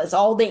ridiculous.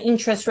 All the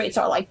interest rates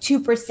are like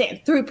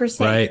 2%, 3%.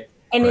 Right.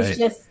 And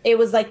it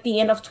was like the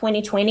end of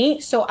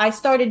 2020. So I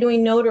started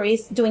doing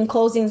notaries, doing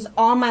closings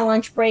on my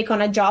lunch break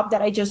on a job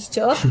that I just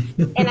took.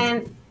 And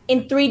then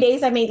in 3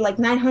 days, I made like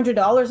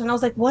 $900. And I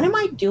was like, what am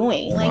I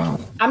doing? Like,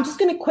 I'm just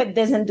going to quit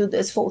this and do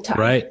this full time.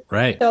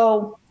 Right.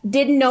 So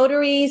did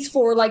notaries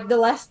for like the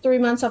last 3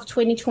 months of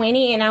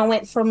 2020. And I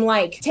went from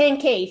like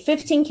 10K,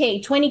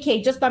 15K,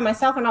 20K just by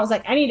myself. And I was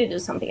like, I need to do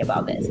something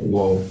about this.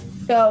 Whoa.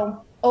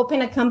 So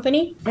open a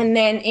company. And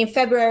then in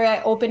February,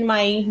 I opened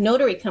my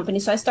notary company.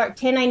 So I start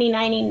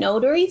 1099ing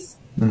notaries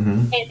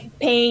and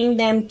paying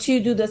them to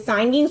do the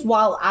signings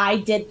while I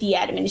did the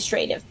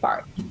administrative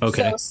part.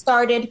 So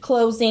started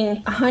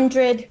closing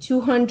 100,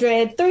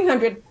 200,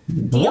 300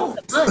 deals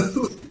a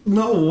month.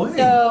 No way.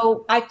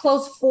 So I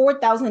closed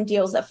 4,000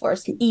 deals the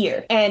first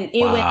year. And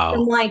it went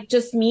from like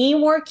just me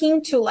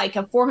working to like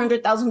a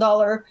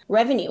 $400,000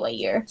 revenue a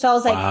year. So I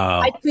was like,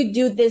 I could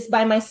do this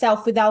by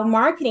myself without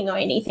marketing or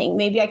anything.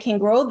 Maybe I can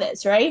grow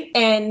this, right?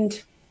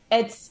 And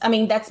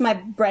that's my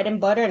bread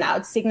and butter now.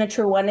 It's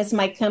Signature One is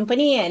my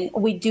company, and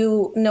we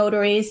do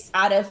notaries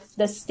out of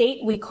the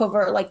state. We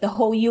cover like the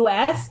whole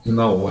US.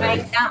 No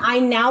way. I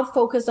now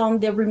focus on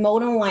the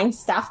remote online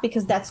stuff,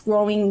 because that's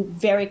growing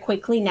very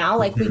quickly now.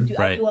 Like I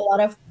do a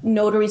lot of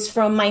notaries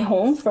from my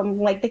home, from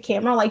like the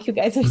camera, like you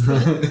guys are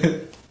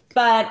seeing.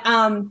 But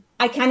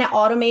I kind of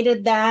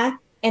automated that.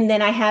 And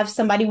then I have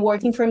somebody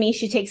working for me.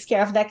 She takes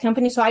care of that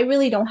company. So I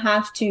really don't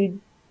have to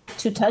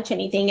touch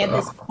anything at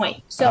this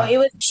point. So it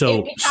was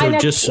it kind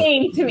of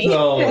came to me.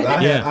 So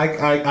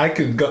I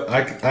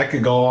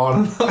could go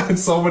on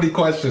so many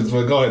questions,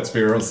 but go ahead,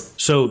 Spiros.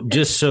 So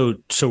just so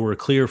we're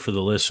clear for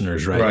the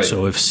listeners, right?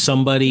 So if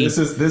somebody this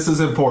is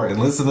important.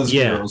 Listen to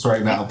Spiros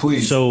right now,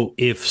 please. So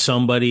if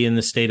somebody in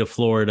the state of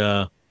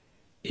Florida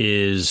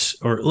is,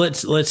 or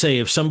let's say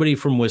if somebody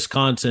from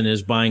Wisconsin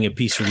is buying a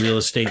piece of real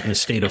estate in the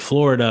state of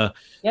Florida,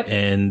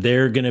 and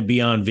they're going to be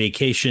on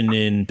vacation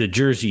in the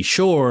Jersey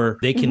Shore,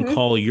 they can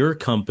call your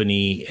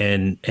company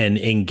and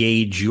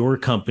engage your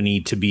company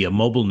to be a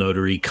mobile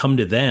notary, come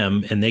to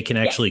them, and they can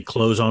actually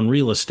close on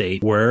real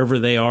estate wherever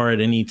they are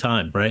at any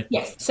time, right?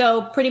 Yes.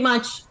 So pretty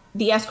much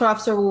the escrow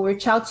officer will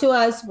reach out to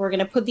us. We're going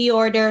to put the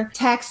order,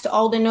 text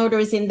all the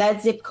notaries in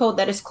that zip code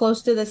that is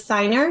close to the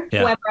signer.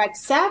 Yeah. Whoever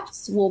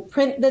accepts will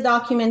print the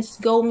documents,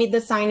 go meet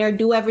the signer,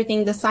 do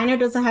everything. The signer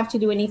doesn't have to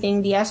do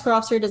anything. The escrow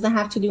officer doesn't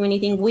have to do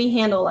anything. We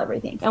handle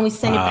everything, and we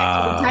send it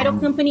back to the title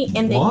company.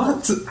 And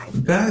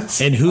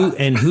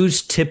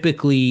who's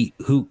typically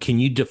who? Can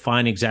you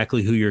define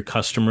exactly who your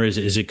customer is?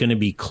 Is it going to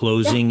be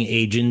closing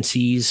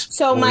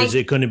agencies? Or is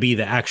it going to be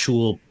the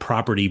actual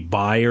property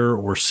buyer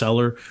or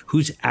seller?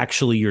 Who's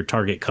actually your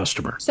target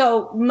customer?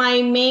 So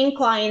my main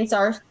clients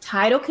are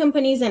title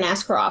companies and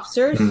escrow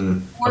officers,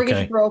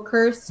 mortgage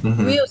brokers,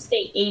 real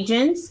estate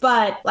agents.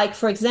 But like,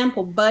 for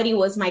example, Buddy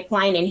was my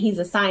client and he's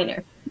a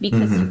signer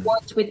because he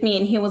worked with me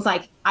and he was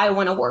like, I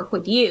want to work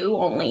with you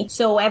only.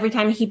 So every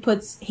time he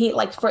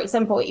like, for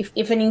example,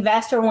 if an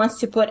investor wants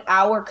to put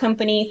our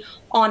company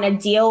on a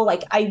deal,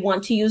 like I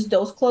want to use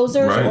those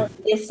closers or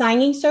this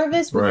signing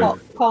service, we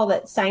call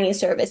that signing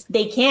service,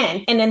 they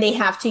can, and then they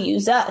have to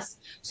use us.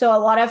 So a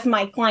lot of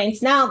my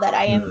clients now that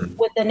I am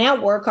with the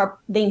network are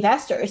the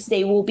investors.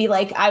 They will be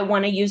like, I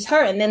want to use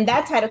her. And then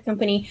that title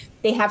company,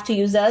 they have to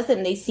use us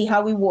and they see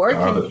how we work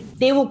and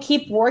they will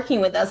keep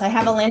working with us. I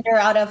have a lender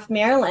out of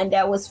Maryland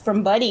that was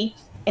from Buddy,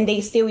 and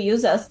they still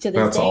use us to this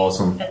day. That's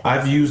awesome.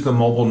 I've used the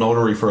mobile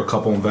notary for a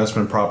couple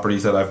investment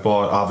properties that I've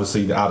bought,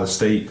 obviously out of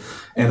state.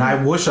 And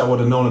I wish I would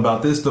have known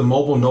about this. The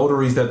mobile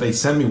notaries that they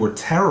sent me were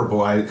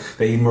terrible.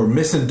 They were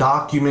missing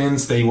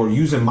documents. They were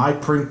using my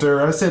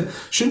printer. I said,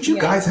 shouldn't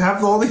you guys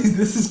have all these?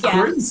 This is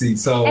crazy.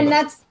 So, and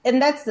that's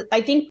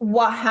I think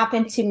what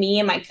happened to me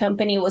and my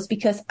company was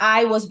because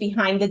I was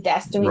behind the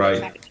desk doing the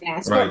checking and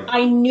escrow.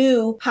 I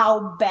knew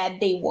how bad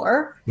they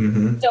were.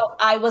 So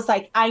I was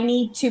like, I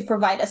need to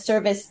provide a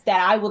service that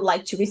I would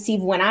like to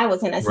receive when I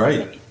was in a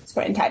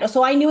for entitled.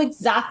 So I knew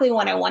exactly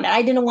what I wanted.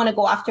 I didn't want to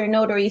go after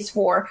notaries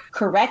for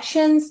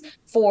corrections,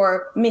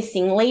 for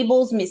missing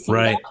labels, missing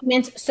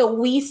documents. So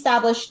we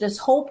established this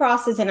whole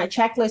process and a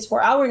checklist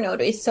for our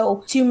notaries.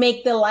 So to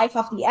make the life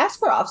of the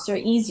escrow officer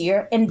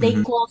easier and they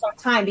close on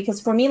time.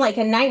 Because for me, like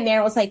a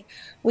nightmare was like,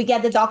 we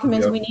get the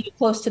documents we need to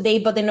close today,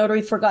 but the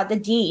notary forgot the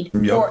deed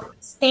or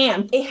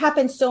stamp. It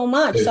happens so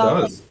much.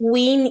 So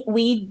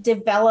we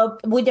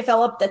developed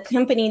the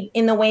company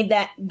in the way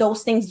that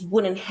those things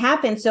wouldn't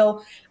happen.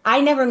 So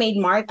I never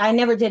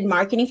did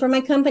marketing for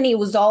my company. It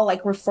was all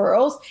like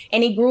referrals,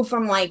 and it grew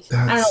from like,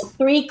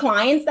 3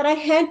 clients that I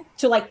had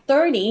to like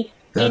 30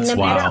 in a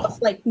matter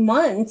of like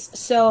months.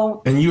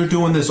 So, and you were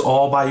doing this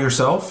all by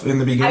yourself in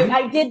the beginning?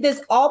 I did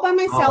this all by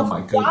myself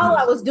while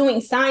I was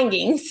doing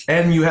signings.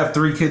 And you have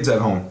 3 kids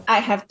at home? I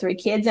have 3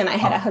 kids, and I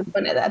had a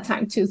husband at that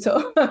time too.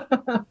 So,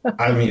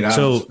 I mean,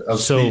 so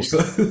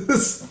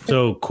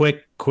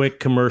quick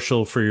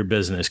commercial for your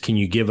business. Can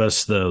you give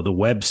us the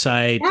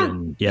website?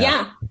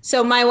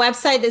 So my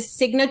website is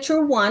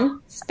Signature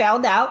One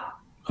spelled out.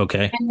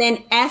 Okay. And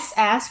then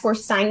SS for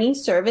signing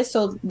service.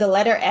 So the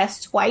letter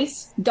S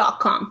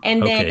twice.com.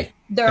 And then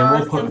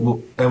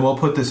we'll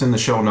put this in the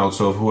show notes.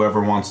 So if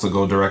whoever wants to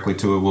go directly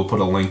to it, we'll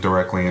put a link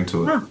directly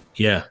into it.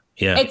 Yeah.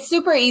 It's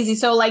super easy.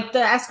 So like the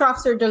escrow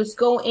officer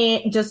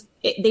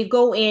they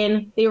go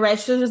in, they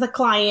register as a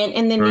client,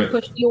 and then they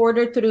push the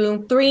order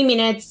through 3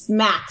 minutes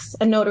max.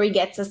 A notary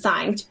gets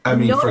assigned. I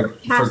mean,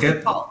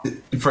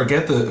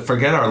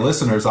 forget our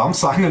listeners. I'm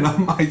signing up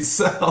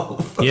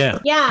myself. Yeah.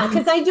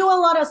 Because I do a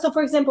lot of, so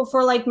for example,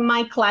 for like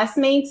my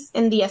classmates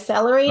in the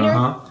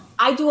accelerator,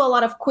 I do a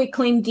lot of quick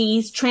claim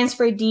deeds,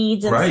 transfer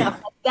deeds, and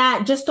stuff like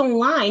that just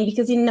online,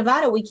 because in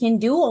Nevada we can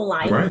do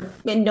online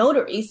in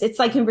notaries. It's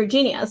like in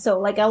Virginia. So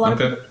like a lot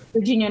of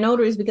Virginia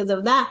notaries because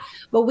of that,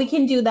 but we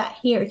can do that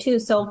here too.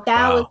 So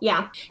that was,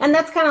 and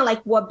that's kind of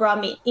like what brought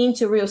me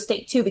into real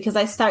estate too, because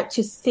I start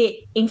to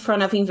sit in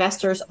front of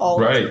investors all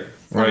the time.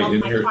 Some of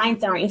my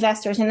clients are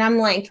investors, and I'm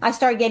like, I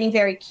start getting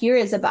very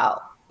curious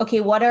about, okay,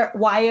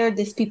 why are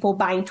these people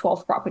buying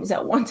 12 properties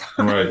at one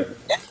time?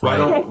 Why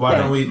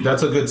don't we,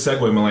 that's a good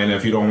segue, Milena,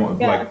 if you don't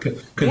want,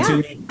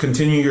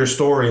 continue your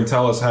story and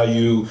tell us how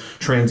you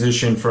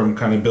transition from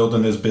kind of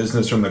building this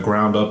business from the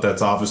ground up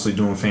that's obviously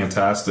doing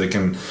fantastic,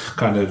 and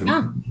kind of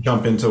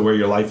jump into where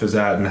your life is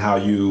at and how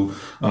you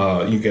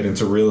get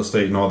into real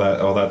estate and all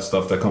that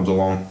stuff that comes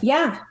along.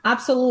 Yeah,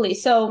 absolutely.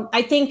 So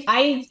I think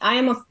I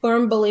am a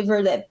firm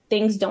believer that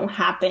things don't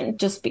happen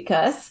just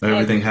because.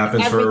 Everything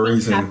happens for a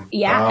reason.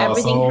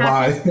 Everything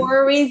happens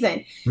for a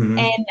reason.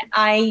 And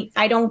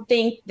I don't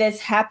think this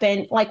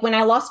happened. Like when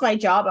I lost my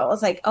job, I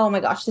was like, oh my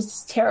gosh, this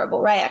is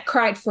terrible, right? I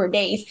cried for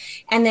days.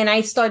 And then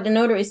I started the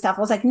notary stuff.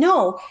 I was like,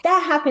 no, that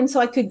happened so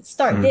I could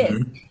start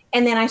this.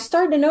 And then I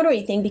started the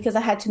notary thing because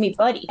I had to meet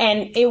Buddy.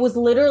 And it was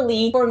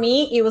literally, for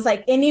me, it was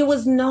like, and it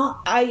was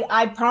not,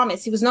 I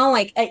promise, it was not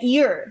like a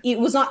year. It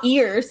was not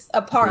years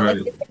apart. Like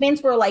the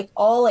events were like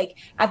all like,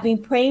 I've been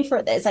praying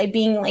for this. I've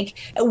been like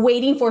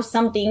waiting for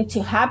something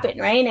to happen,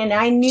 right? And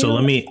I knew. So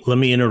let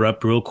me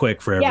interrupt real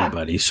quick for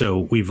everybody.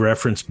 So we've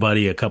referenced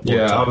Buddy a couple of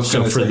times. I was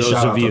going to say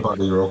shout out to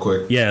Buddy real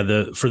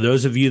quick. For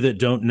those of you that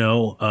don't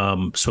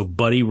know, so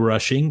Buddy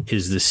Rushing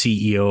is the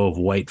CEO of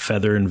White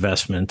Feather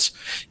Investments,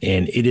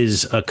 and it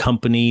is a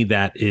company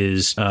that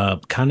is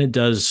kind of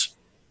does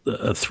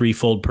a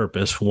threefold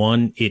purpose.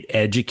 One, it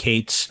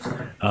educates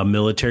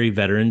military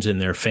veterans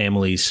and their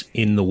families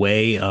in the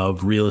way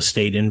of real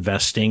estate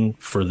investing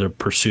for the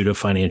pursuit of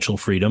financial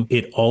freedom.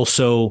 It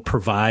also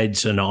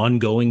provides an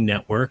ongoing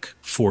network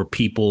for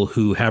people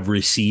who have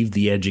received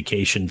the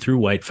education through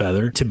White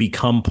Feather to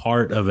become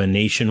part of a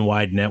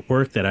nationwide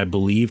network that I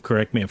believe,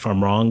 correct me if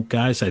I'm wrong,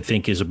 guys, I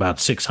think is about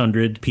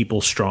 600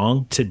 people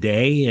strong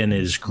today and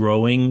is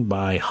growing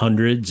by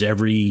hundreds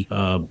every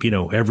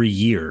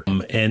year.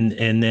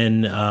 And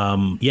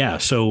then,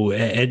 so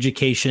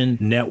education,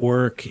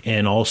 network,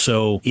 and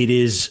also it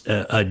is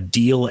a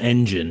deal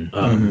engine.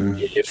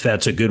 If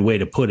that's a good way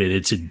to put it,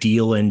 it's a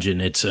deal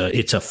engine. It's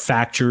a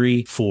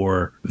factory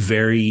for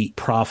very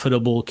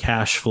profitable,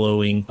 cash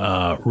flowing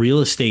real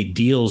estate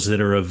deals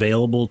that are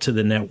available to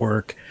the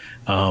network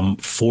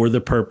for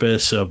the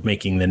purpose of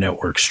making the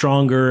network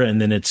stronger.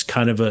 And then it's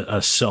kind of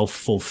a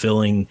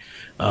self-fulfilling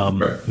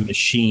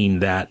machine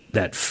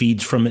that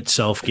feeds from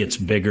itself, gets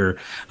bigger.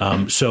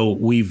 So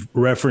we've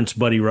referenced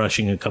Buddy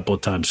Rushing a couple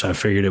of times. So I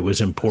figured it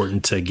was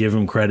important to give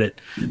him credit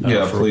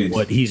for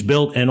what he's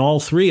built. And all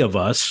three of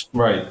us,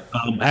 right?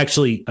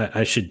 Actually,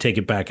 I should take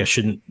it back. I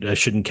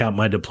shouldn't count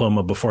my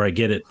diploma before I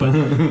get it. But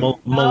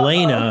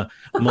Milena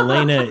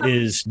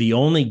is the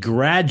only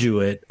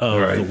graduate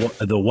of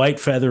the White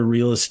Feather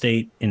Real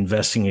Estate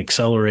Investing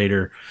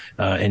Accelerator,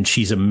 and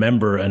she's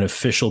an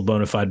official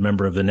bona fide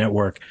member of the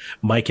network.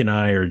 Mike and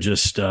I are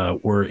just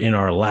we're in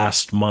our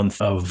last month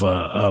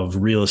of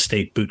real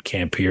estate boot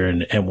camp here,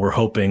 and we're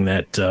hoping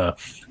that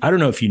I don't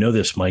know if you know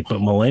this, Mike,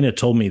 but Milena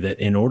told me that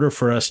in order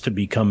for us to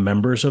become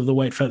members of the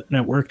White Feather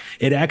Network,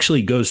 it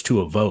actually goes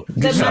to a vote.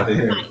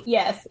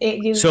 Yes.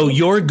 So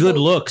your good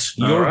looks,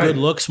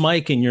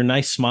 Mike, and your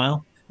nice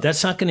smile,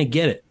 that's not going to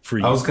get it for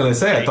you. I was going to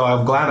say,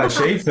 I'm glad I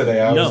shaved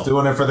today. I was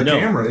doing it for the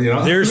camera.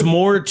 There's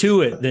more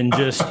to it than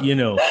just,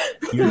 your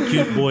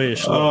cute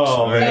boyish looks.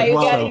 Oh, man.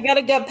 You got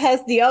to get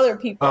past the other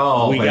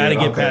people. We got to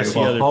get past the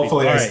other people.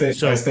 Hopefully I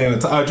stay on the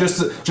top.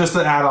 Just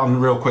to add on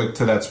real quick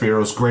to that,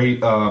 Spiros,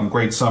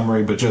 great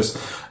summary, but just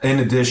in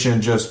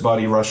addition, just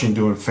Buddy Rushing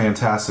doing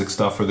fantastic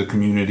stuff for the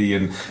community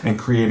and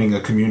creating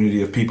a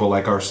community of people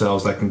like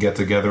ourselves that can get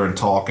together and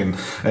talk. And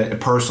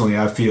personally,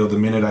 I feel the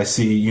minute I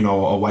see,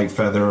 a White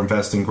Feather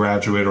investing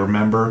graduate or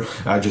member,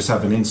 I just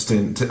have an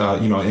instant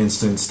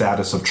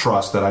status of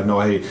trust that I know,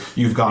 hey,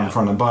 you've gone in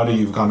front of Buddy,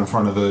 you've gone in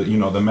front of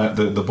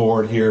the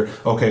board here.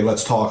 Okay,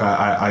 let's talk.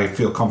 I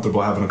feel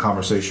comfortable having a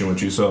conversation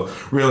with you. So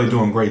really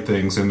doing great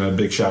things, and a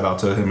big shout out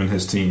to him and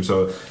his team.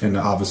 So, and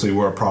obviously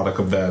we're a product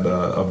of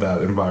that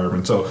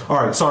environment. So,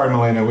 all right, sorry,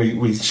 Milena,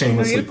 we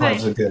shamelessly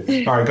paused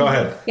again. All right, go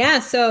ahead. Yeah.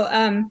 So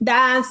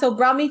that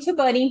brought me to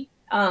Buddy.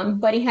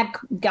 Buddy had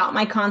got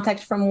my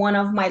contact from one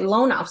of my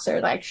loan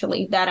officers,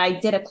 actually, that I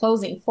did a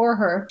closing for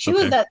her. She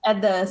was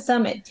at the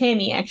summit.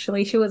 Tammy,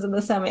 actually, she was at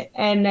the summit.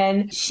 And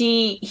then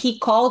he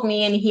called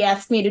me and he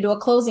asked me to do a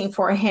closing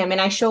for him. And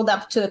I showed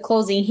up to the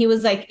closing. He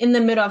was like in the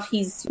middle of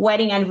his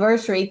wedding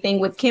anniversary thing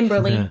with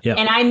Kimberly. Yeah.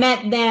 And I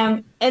met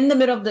them in the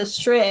middle of the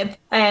strip,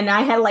 and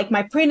I had like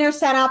my printer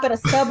set up at a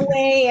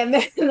Subway, and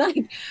then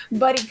like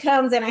Buddy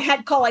comes, and I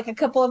had caught like a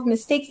couple of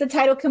mistakes the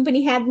title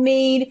company had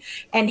made,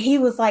 and he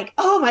was like,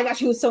 oh my gosh,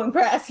 he was so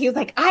impressed. He was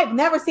like, I've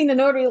never seen a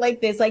notary like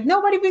this. Like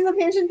nobody pays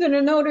attention to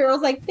the notary. I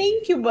was like,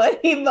 thank you,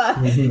 Buddy. But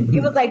he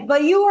was like,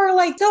 but you were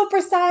like so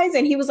precise,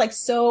 and he was like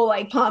so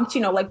like pumped,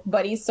 like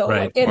Buddy's so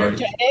like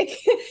energetic.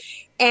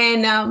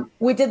 And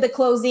we did the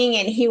closing,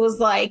 and he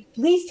was like,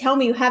 please tell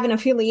me you have an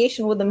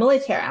affiliation with the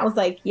military. I was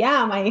like,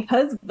 yeah, my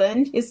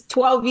husband is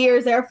 12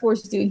 years Air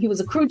Force dude. He was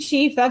a crew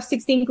chief,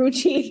 F-16 crew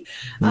chief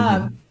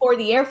for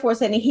the Air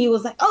Force. And he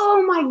was like,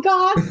 oh my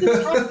gosh,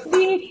 this has to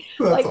be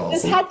like, awesome.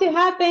 This had to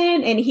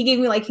happen. And he gave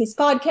me like his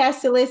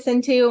podcast to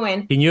listen to.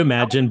 And can you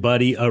imagine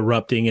Buddy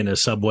erupting in a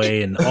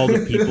Subway, and all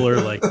the people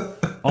are like,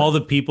 all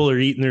the people are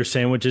eating their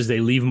sandwiches. They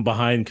leave them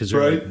behind because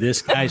they're like,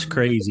 this guy's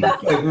crazy.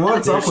 Like,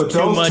 what's up with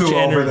those two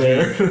over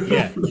there?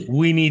 Yeah,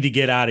 we need to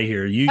get out of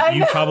here. You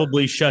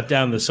probably shut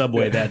down the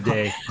Subway that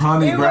day.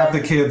 Honey, grab the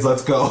kids.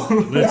 Let's go.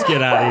 Let's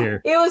get out of here.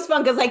 It was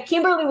fun because like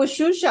Kimberly was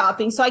shoe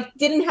shopping, so I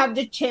didn't have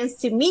the chance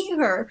to meet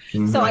her.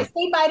 So I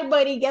stayed by the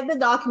Buddy, get the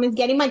documents,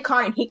 get in my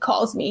car, and he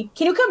calls me.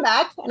 Can you come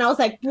back? And I was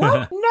like,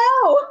 what?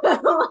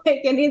 No.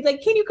 And he's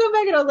like, can you come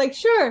back? And I was like,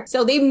 sure.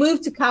 So they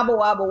moved to Cabo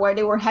Wabo, where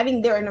they were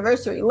having their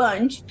anniversary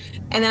lunch.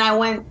 And then I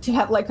went to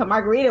have like a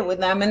margarita with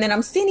them. And then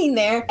I'm sitting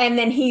there, and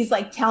then he's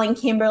like telling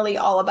Kimberly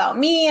all about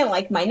me and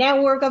like my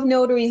network of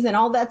notaries and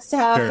all that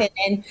stuff. Sure. And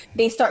then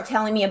they start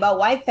telling me about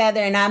White Feather,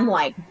 and I'm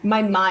like,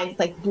 my mind's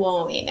like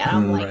blowing. And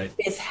I'm like,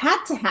 this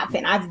had to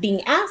happen. I've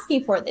been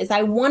asking for this.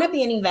 I want to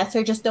be an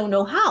investor, just don't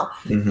know how.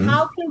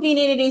 How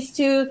convenient it is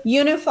to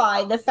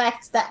unify the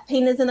fact that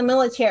Payne is in the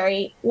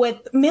military with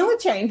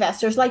military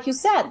investors, like you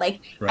said.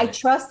 Like I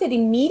trusted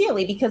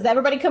immediately because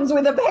everybody comes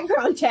with a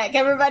background check.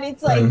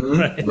 Everybody's like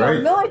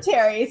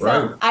military.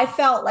 So I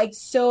felt like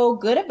so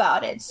good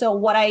about it. So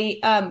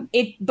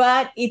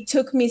but it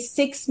took me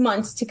 6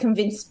 months to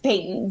convince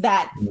Payne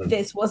that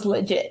this was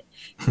legit.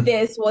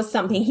 this was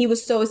something. He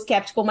was so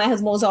skeptical. My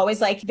husband was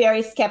always like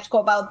very skeptical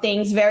about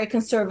things, very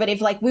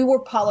conservative. Like we were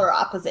polar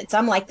opposites.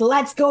 I'm like,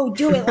 let's go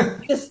do it.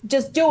 Like,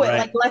 just do it. Right,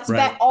 like let's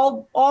right. bet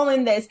all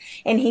in this.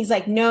 And he's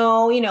like,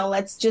 no,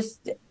 let's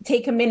just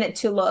take a minute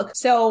to look.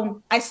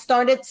 So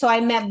I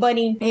met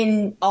Buddy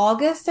in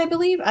August, I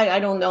believe. I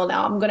don't know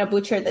now. I'm going to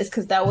butcher this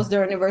because that was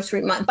their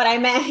anniversary month. But I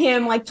met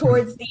him like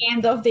towards the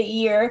end of the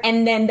year.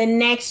 And then the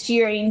next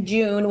year in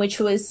June, which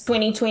was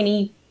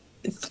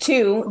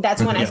 2022,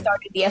 that's when I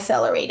started the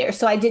accelerator.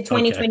 So I did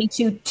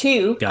 2022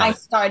 too. I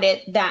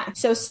started that.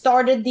 So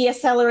started the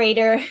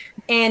accelerator,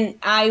 and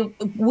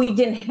we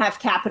didn't have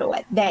capital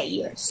that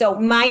year. So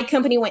my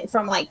company went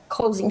from like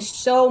closing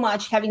so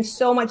much, having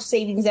so much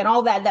savings and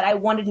all that I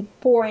wanted to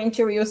pour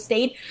into real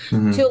estate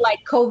to like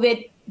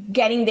COVID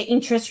getting the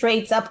interest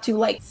rates up to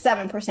like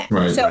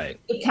 7%.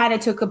 It kind of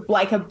took a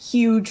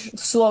huge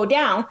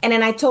slowdown. And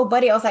then I told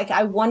Buddy, I was like,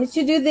 I wanted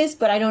to do this,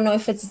 but I don't know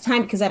if it's the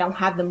time because I don't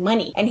have the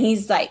money. And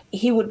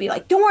he would be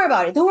like, don't worry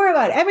about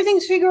it.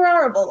 Everything's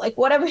figureoutable. Like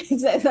whatever he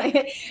says,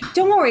 like,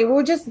 don't worry.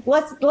 We'll just,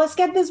 let's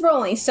get this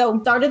rolling. So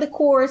started the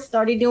course,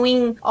 started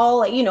doing all,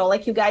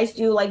 like you guys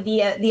do, like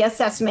the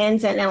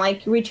assessments and then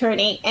like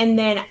returning. And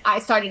then I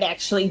started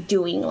actually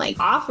doing like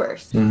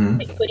offers,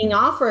 like putting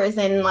offers,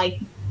 and like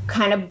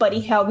kind of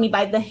Buddy held me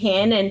by the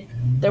hand. And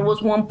there was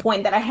one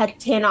point that I had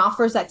 10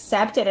 offers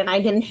accepted and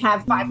I didn't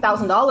have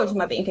 $5,000 in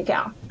my bank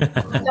account.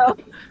 So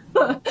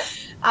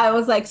I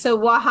was like,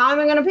 how am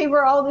I going to pay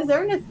for all this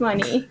earnest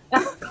money?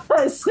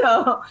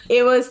 So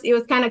it was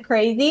kind of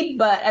crazy,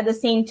 but at the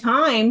same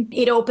time,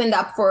 it opened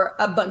up for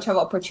a bunch of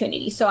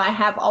opportunities. So I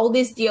have all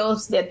these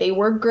deals that they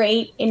were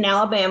great in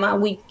Alabama.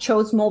 We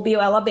chose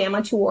Mobile,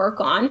 Alabama to work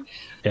on.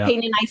 Yeah.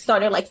 Peyton and I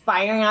started like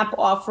firing up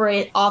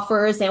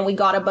offers, and we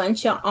got a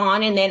bunch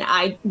on, and then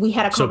we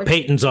had a conversation. So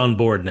Peyton's on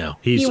board now.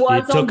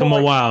 It took him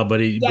a while,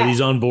 but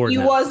he's on board now.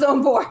 He was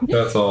on board.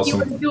 That's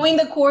awesome. He was doing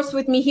the course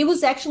with me. He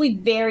was actually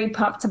very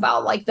pumped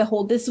about like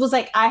this was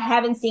like, I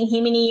haven't seen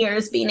him in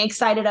years being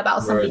excited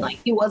about something like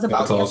he was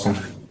about.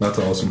 That's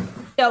awesome.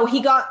 So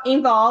he got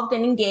involved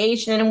and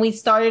engaged, and we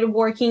started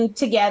working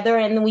together,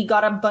 and we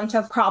got a bunch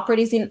of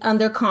properties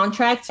under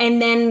contract.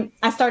 And then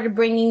I started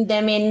bringing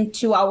them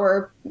into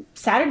our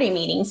Saturday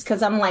meetings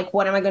because I'm like,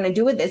 what am I going to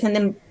do with this? And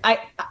then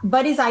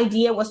Buddy's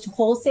idea was to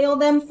wholesale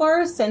them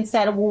first, and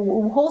said,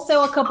 we'll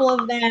wholesale a couple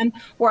of them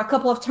or a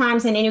couple of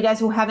times, and then you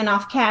guys will have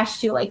enough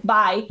cash to like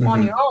buy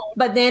on your own.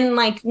 But then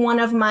like one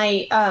of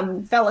my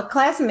fellow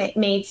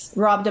classmates,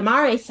 Rob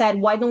Damare,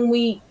 said, why don't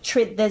we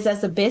treat this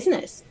as a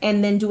business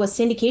and then do a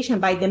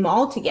syndication, buy them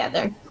all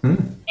together?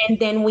 And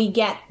then we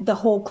get the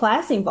whole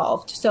class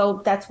involved.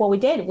 So that's what we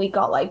did. We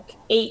got like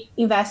 8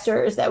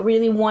 investors that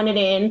really wanted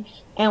in,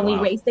 and we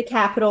raised the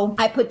capital.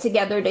 I put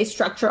together the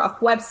structure of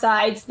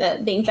websites,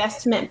 the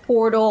investment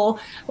portal,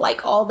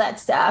 like all that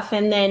stuff.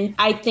 And then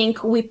I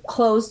think we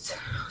closed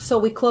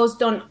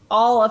on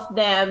all of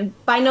them.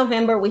 By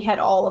November, we had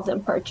all of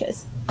them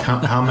purchased.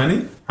 How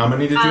many? How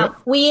many did you have?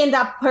 We end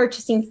up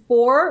purchasing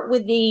 4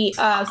 with the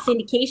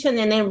syndication,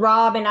 and then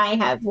Rob and I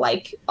have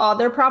like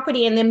other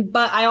property,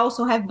 but I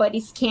also have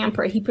Buddy's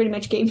camper. He pretty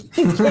much gave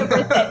his camper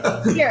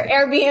here,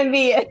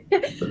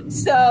 Airbnb.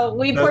 So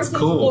we purchased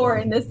 4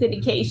 in the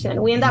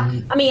syndication. We end up,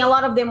 a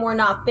lot of them were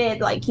not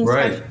fit, like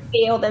construction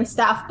failed and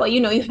stuff, but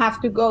you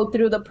have to go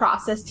through the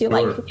process to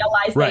like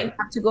realize that you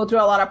have to go through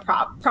a lot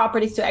of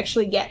properties to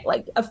actually get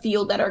like a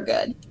feel that are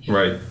good.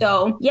 Right.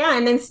 So yeah,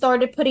 and then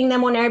started putting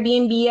them on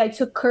Airbnb. I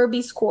took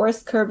Kirby's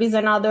course. Kirby's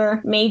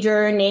another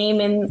major name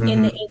in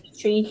the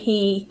industry.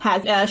 He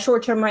has a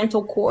short-term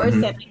rental course,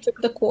 and I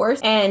took the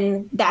course,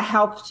 and that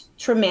helped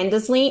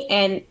tremendously.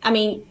 And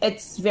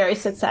it's very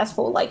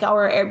successful. Like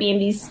our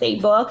Airbnbs stay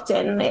booked,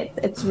 and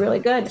it's really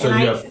good. So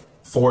and you have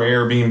 4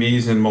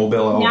 Airbnbs in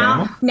Mobile,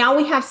 Alabama? Now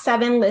we have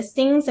 7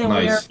 listings, and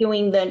we're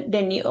doing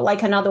the new,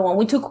 like another one.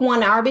 We took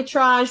 1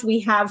 arbitrage. We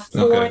have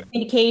 4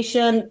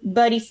 syndication,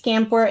 Buddy's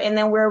camper, and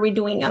then we're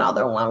redoing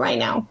another one right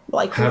now.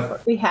 Like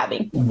we're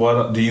having.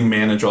 What do you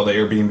manage all the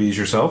Airbnbs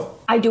yourself?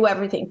 I do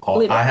everything.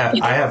 I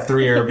have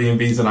 3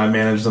 Airbnbs and I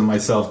manage them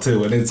myself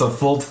too, and it's a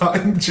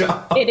full-time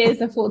job. It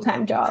is a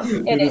full-time job.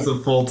 It is a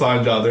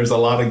full-time job. There's a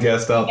lot of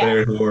guests out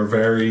there who are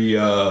very,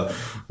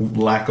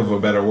 lack of a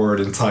better word,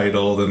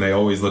 entitled, and they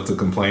always look to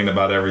complain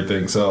about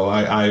everything. So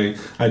I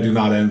do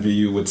not envy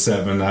you with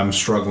 7. I'm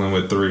struggling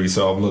with 3,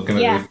 so I'm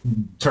looking at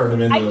turn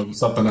them into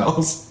something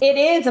else. It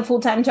is a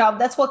full-time job.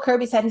 That's what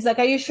Kirby said. He's like,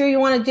 are you sure you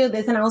want to do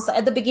this? And I was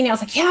at the beginning, I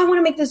was like, yeah, I want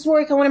to make this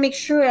work. I want to make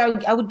sure.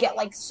 I would get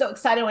like so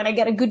excited when I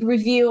get a good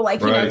review,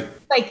 like,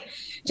 like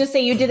just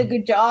say you did a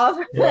good job.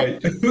 Right.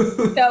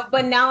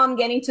 But now I'm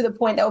getting to the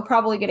point that we're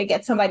probably going to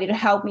get somebody to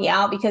help me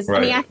out because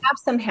I have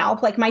some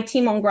help. Like my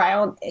team on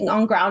ground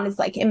is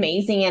like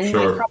amazing, and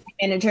my property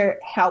manager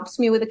helps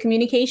me with the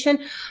communication.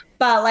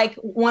 But like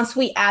once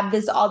we add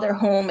this other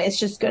home, it's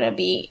just going to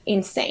be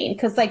insane.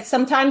 Because like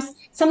some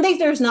days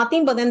there's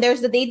nothing, but then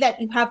there's the day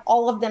that you have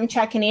all of them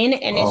checking in,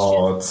 and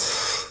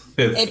it's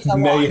it's a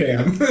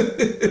mayhem.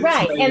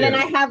 Right. Mayhem. And then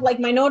I have like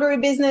my notary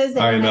business and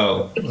I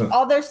know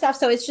all their stuff.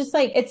 So it's just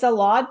like, it's a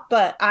lot,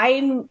 but I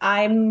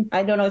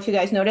don't know if you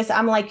guys notice,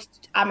 I'm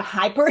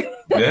hyper.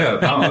 Yeah,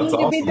 no, that's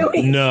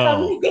awesome.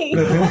 No.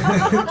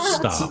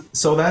 Stop.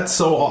 So that's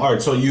so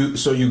hard. So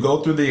you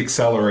go through the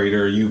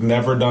accelerator, you've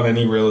never done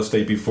any real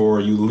estate before,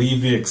 you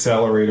leave the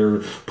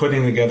accelerator,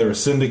 putting together a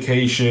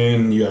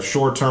syndication, you have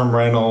short-term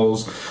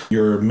rentals,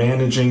 you're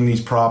managing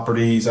these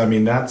properties. I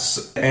mean,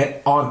 that's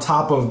on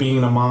top of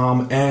being a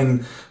mom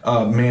and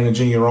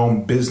managing your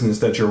own business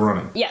that you're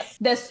running. Yes,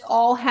 this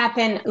all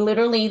happened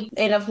literally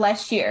end of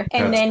last year.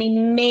 And then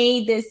in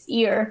May this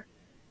year,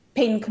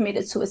 Peyton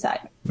committed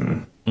suicide.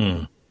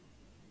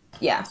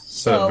 Yeah.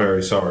 So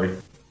very sorry.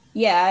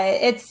 Yeah,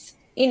 it's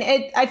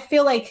I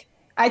feel like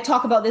I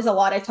talk about this a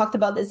lot. I talked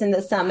about this in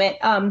the summit.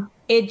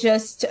 It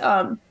just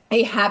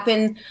it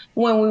happened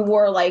when we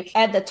were like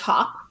at the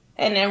top,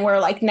 and then we're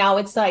like, now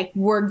it's like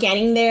we're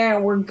getting there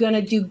and we're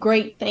gonna do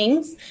great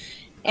things.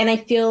 And I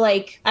feel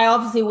like, I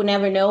obviously would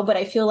never know, but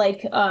I feel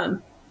like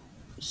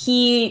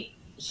he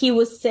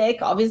was sick,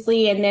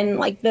 obviously. And then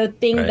like the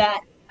thing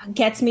that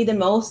gets me the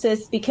most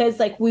is because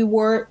like we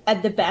were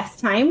at the best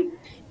time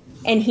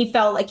and he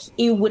felt like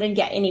it wouldn't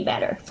get any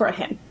better for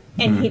him.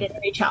 And he didn't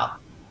reach out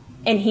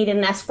and he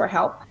didn't ask for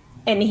help.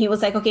 And he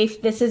was like, okay,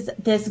 if this is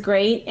this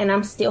great and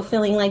I'm still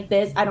feeling like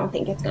this, I don't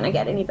think it's going to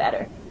get any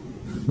better.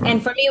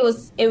 And for me, it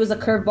was a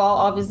curveball,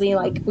 obviously,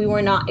 like we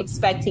were not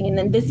expecting. And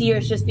then this year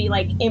it's just been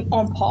like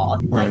on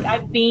pause. Like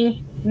I've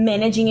been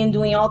managing and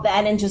doing all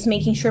that and just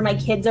making sure my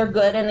kids are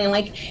good. And then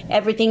like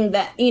everything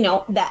that,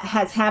 that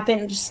has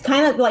happened, just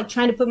kind of like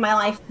trying to put my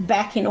life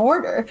back in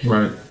order.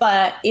 Right.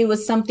 But it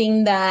was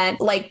something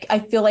that like, I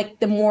feel like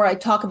the more I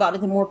talk about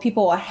it, the more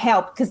people will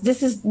help, because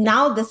this is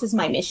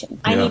my mission.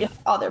 I need to help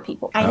other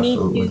people.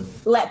 Absolutely. I need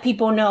to let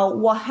people know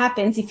what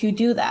happens if you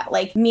do that.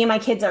 Like me and my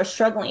kids are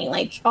struggling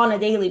like on a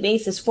daily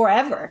basis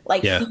forever.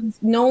 Like he's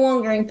no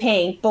longer in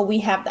pain, but we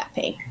have that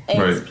pain.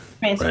 It's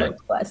transferred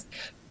to us.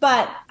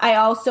 But I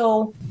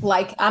also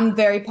I'm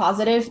very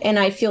positive, and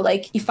I feel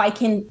like if I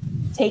can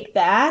take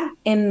that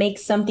and make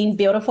something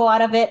beautiful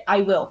out of it, I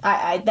will.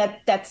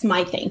 That's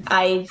my thing.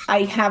 I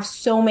have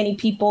so many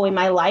people in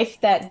my life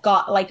that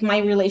got like my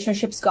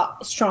relationships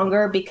got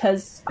stronger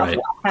because of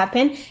what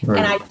happened, and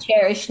I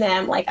cherish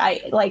them.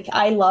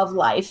 I love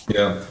life.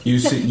 Yeah, you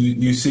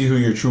see who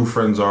your true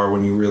friends are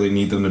when you really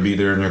need them to be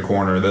there in your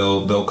corner.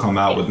 They'll come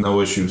out with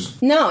no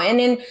issues. No, and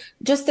then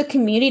just the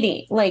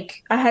community.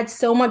 Like I had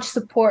so much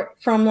support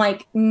from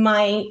like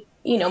my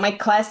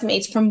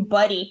classmates, from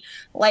Buddy,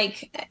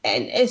 like,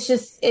 and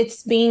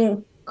it's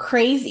being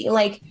crazy.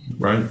 Like,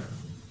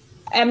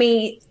 I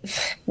mean,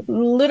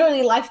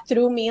 literally life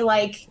threw me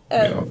like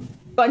a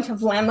bunch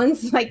of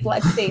lemons, like,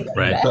 let's say that.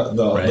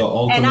 The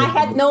ultimate, and I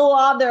had no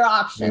other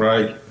option.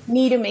 Right.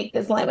 Me to make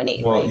this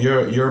lemonade. Well,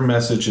 your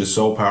message is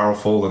so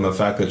powerful, and the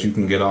fact that you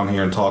can get on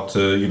here and talk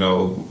to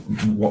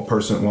one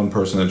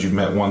person that you've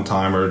met one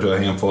time, or to a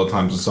handful of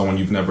times, to someone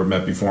you've never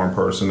met before in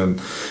person,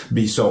 and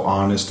be so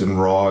honest and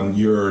raw, and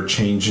you're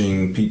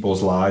changing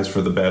people's lives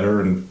for the better.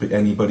 And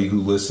anybody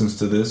who listens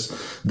to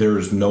this, there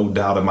is no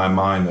doubt in my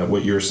mind that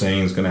what you're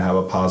saying is going to have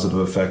a positive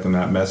effect, and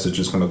that message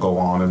is going to go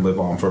on and live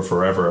on for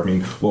forever. I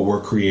mean, what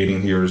we're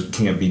creating here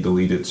can't be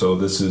deleted. So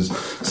this is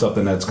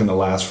something that's going to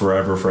last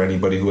forever for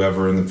anybody who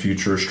ever in the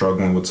future is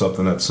struggling with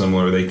something that's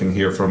similar. They can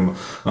hear from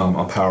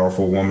a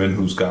powerful woman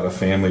who's got a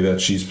family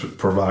that she's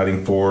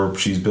providing for.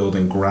 She's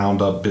building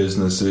ground up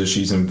businesses.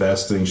 She's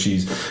investing.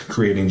 She's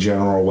creating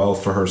general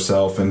wealth for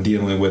herself and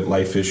dealing with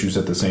life issues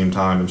at the same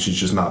time. And she's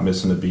just not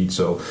missing a beat.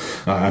 So,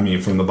 I mean,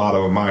 from the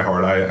bottom of my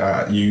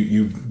heart,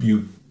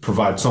 you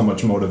provide so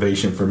much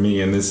motivation for me,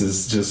 and this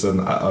is just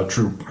a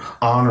true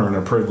honor and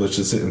a privilege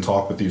to sit and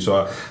talk with you.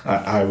 So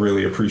I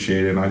really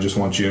appreciate it, and I just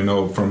want you to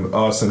know, from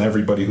us and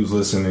everybody who's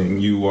listening,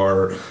 you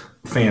are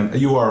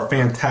a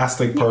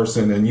fantastic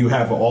person, and you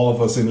have all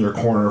of us in your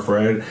corner for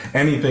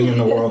anything in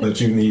the world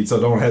that you need.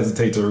 So don't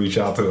hesitate to reach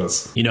out to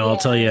us. I'll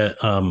tell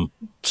you.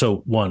 So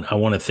one, I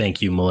want to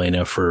thank you,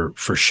 Milena, for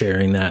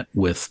sharing that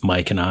with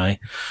Mike and I.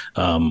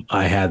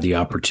 I had the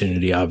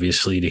opportunity,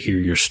 obviously, to hear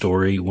your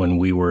story when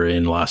we were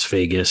in Las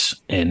Vegas,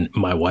 and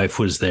my wife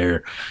was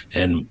there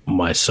and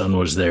my son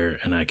was there.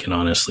 And I can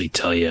honestly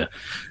tell you,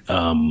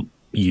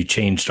 you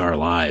changed our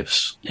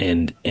lives,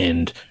 and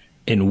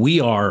we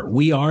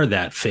are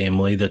that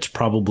family that's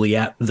probably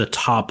at the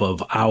top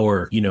of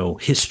our,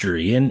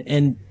 history.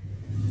 And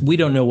we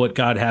don't know what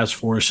God has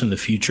for us in the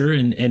future,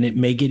 and it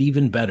may get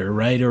even better,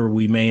 right? Or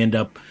we may end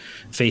up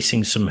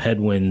facing some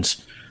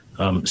headwinds,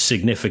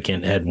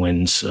 significant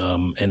headwinds.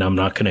 And I'm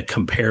not going to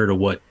compare to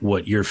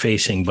what you're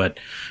facing, but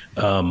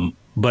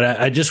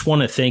I just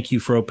want to thank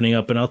you for opening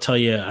up. And I'll tell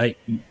you,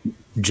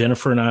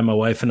 Jennifer and I, my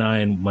wife and I,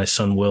 and my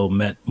son Will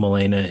met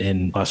Milena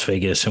in Las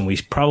Vegas, and we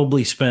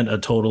probably spent a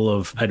total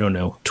of,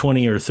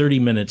 20 or 30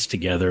 minutes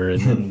together,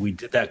 and then we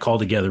did that call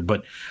together.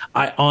 But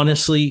I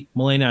honestly,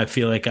 Milena, I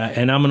feel like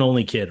and I'm an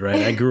only kid,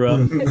 right? I grew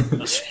up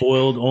a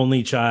spoiled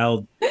only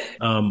child.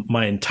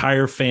 My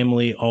entire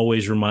family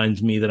always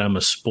reminds me that I'm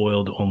a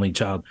spoiled only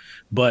child.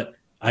 But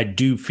I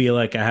do feel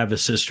like I have a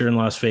sister in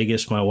Las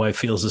Vegas. My wife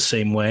feels the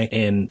same way.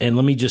 And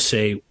let me just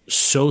say,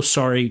 so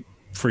sorry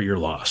for your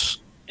loss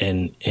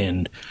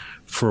and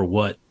for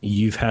what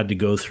you've had to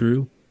go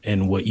through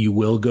and what you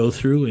will go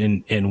through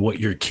and what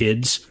your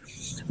kids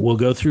will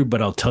go through.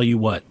 But I'll tell you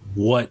what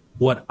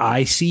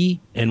I see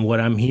and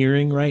what I'm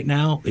hearing right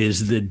now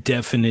is the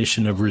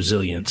definition of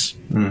resilience.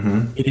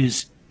 Mm-hmm.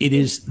 It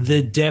is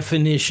the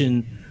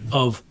definition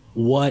of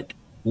what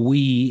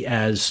we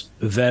as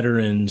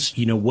veterans,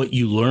 what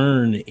you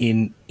learn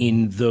in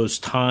those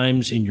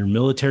times in your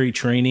military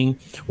training,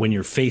 when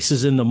your face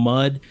is in the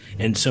mud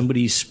and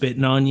somebody's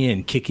spitting on you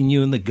and kicking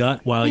you in the gut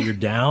while you're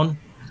down.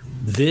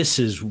 This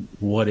is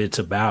what it's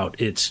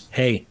about. It's,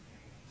 hey,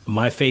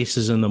 my face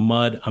is in the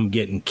mud. I'm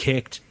getting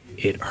kicked.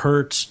 It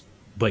hurts.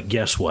 But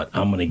guess what?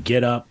 I'm going to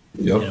get up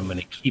and I'm going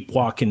to keep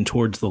walking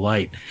towards the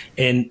light.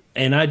 And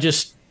I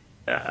just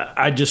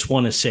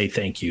want to say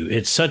thank you.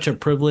 It's such a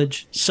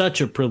privilege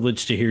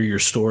to hear your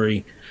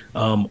story.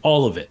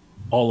 All of it.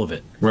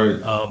 Right.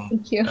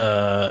 Thank you.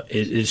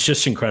 It's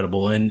just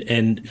incredible.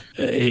 And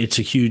it's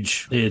a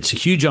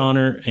huge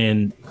honor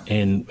and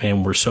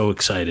we're so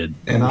excited.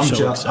 And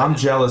I'm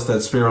jealous that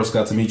Spiros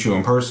got to meet you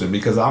in person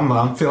because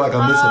I feel like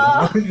I'm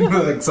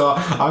missing. So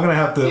we're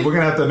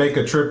gonna have to make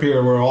a trip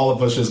here where all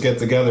of us just get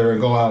together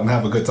and go out and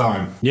have a good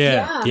time.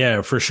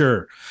 Yeah, for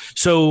sure.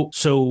 So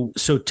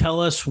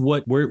tell us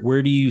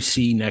where do you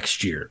see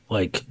next year?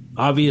 Like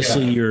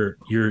obviously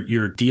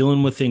you're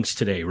dealing with things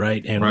today,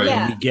 right? And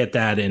we get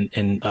that,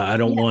 and I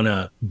don't want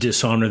to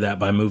dishonor that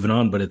by moving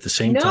on, but at the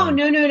same time,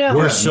 no.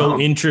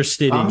 We're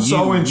interested. I'm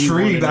so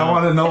intrigued. I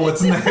want to know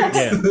what's next.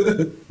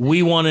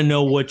 We want to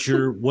know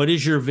what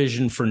is your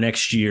vision for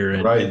next year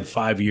and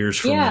 5 years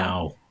from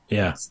now.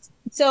 Yeah.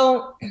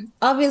 So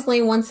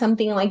obviously when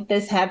something like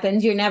this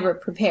happens, you're never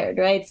prepared,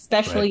 right?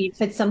 Especially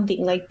if it's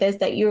something like this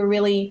that you're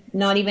really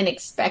not even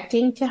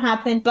expecting to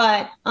happen.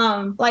 But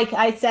like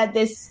I said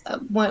this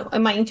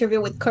in my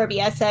interview with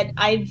Kirby, I said,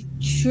 I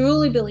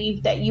truly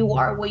believe that you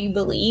are what you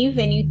believe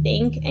and you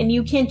think, and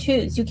you can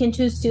choose. You can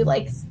choose to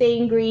like stay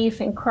in grief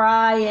and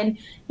cry and,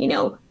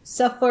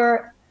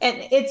 suffer. And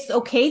it's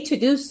okay to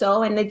do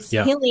so. And it's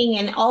healing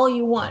and all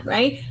you want,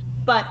 right?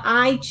 But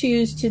I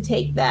choose to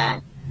take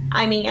that.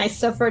 I mean, I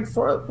suffered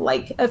for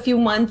like a few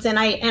months and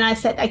I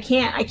said, I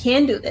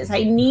can't do this.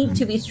 I need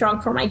to be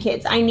strong for my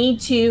kids. I need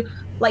to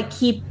like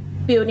keep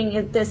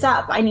building this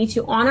up. I need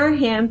to honor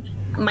him.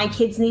 My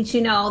kids need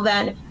to know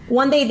that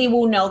one day they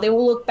will know, they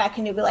will look back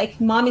and they'll be like,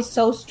 Mom is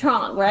so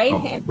strong,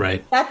 right?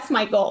 Right. That's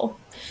my goal.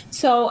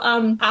 So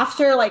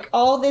after like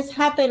all this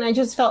happened, I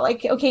just felt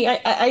like,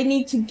 okay, I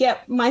need to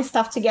get my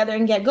stuff together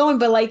and get going.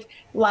 But like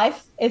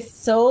life is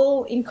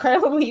so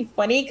incredibly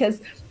funny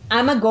because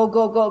I'm a go,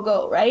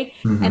 right?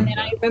 Mm-hmm. And then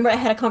I remember I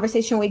had a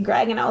conversation with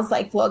Greg and I was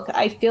like, look,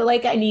 I feel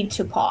like I need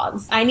to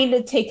pause. I need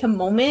to take a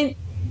moment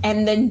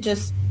and then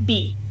just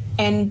be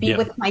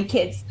with my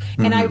kids.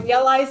 Mm-hmm. And I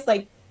realized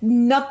like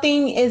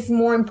nothing is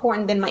more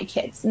important than my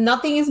kids.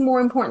 Nothing is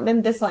more important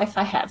than this life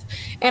I have.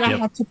 And I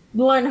had to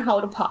learn how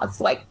to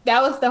pause. Like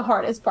that was the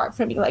hardest part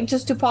for me. Like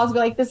just to pause, be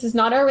like, this is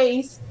not a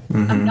race.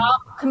 Mm-hmm. I'm not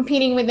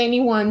competing with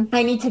anyone.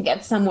 I need to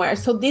get somewhere.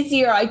 So this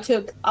year I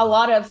took a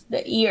lot of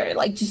the year,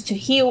 like just to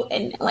heal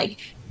and like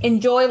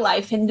enjoy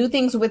life and do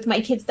things with my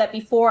kids that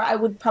before I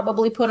would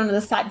probably put on the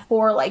side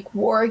for like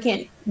work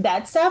and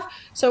that stuff.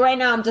 So right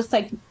now I'm just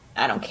like,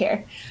 I don't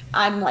care.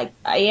 I'm like,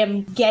 I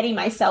am getting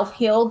myself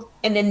healed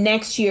and then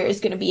next year is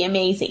going to be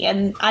amazing.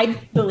 And I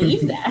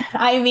believe that.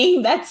 I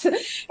mean, that's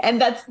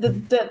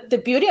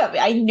the beauty of it.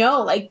 I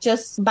know like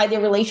just by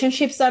the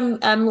relationships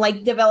I'm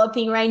like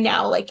developing right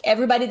now, like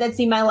everybody that's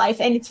in my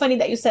life. And it's funny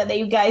that you said that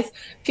you guys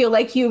feel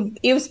like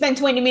you've spent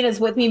 20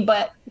 minutes with me,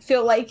 but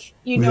feel like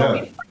you know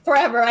me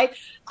forever, right?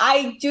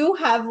 I do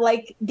have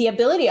like the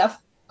ability of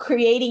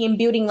creating and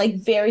building like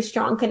very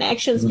strong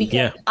connections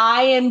because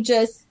I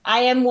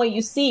am what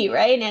you see,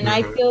 right? And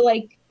I feel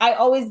like I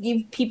always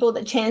give people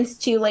the chance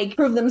to like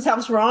prove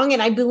themselves wrong.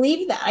 And I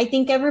believe that. I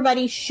think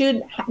everybody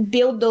should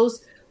build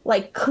those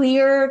like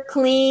clear,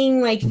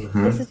 clean, like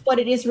this is what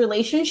it is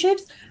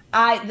relationships.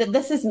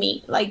 This is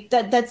me. Like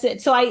that's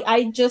it. So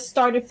I just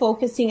started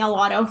focusing a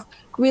lot of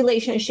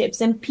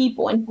relationships and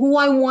people and who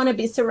I want to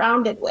be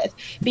surrounded with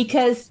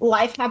because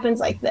life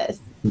happens like this.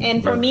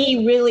 And for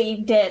me, really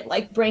did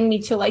like bring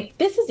me to like,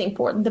 this is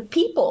important. The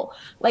people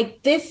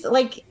like this,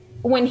 like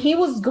when he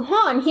was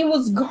gone,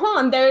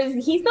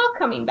 he's not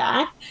coming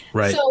back.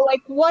 Right. So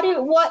like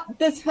what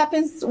this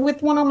happens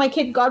with one of my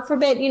kids, God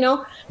forbid,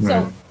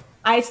 So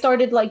I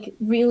started like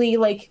really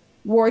like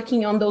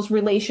working on those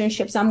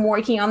relationships. I'm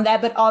working on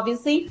that. But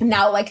obviously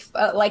now like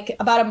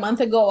about a month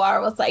ago, I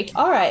was like,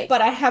 all right,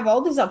 but I have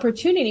all this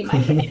opportunity in my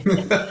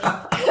head.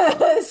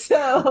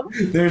 So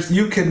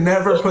you can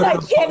never put I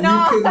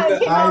cannot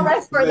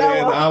rest for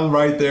that one. I'm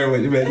right there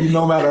with you, man.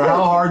 No matter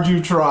how hard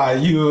you try,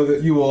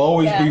 you will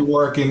always be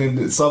working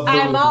and something.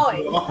 I'm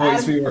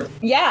always be working.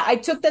 Yeah, I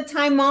took the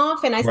time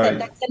off and I said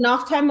that's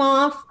enough time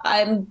off.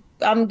 I'm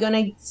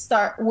gonna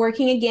start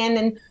working again,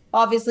 and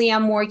obviously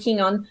I'm working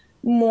on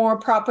more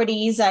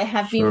properties. I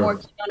have been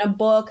working on a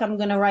book. I'm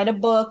going to write a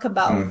book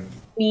about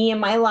me and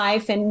my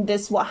life and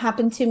what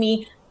happened to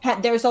me.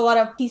 There's a lot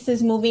of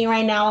pieces moving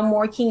right now. I'm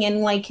working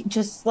and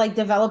just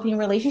developing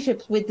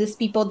relationships with these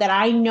people that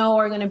I know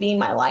are going to be in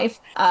my life.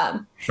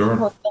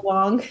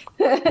 Along.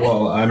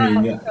 Well, I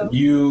mean,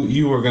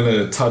 you were going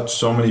to touch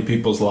so many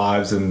people's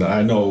lives, and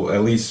I know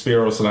at least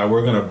Spiros and I,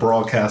 we're going to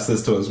broadcast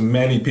this to as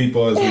many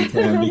people as we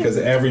can because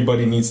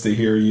everybody needs to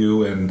hear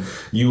you, and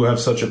you have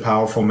such a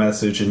powerful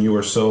message, and you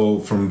are so,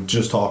 from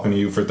just talking to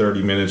you for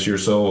 30 minutes, you're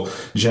so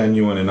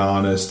genuine and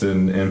honest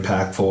and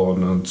impactful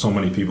on so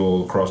many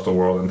people across the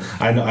world. And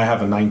I know I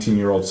have a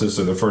 19-year-old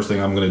sister. The first thing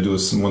I'm going to do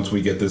is, once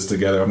we get this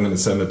together, I'm going to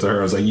send it to her.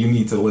 I was like, you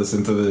need to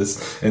listen to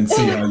this and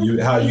see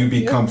how you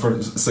become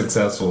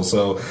successful.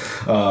 So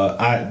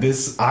I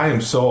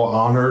am so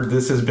honored.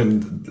 This has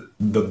been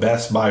the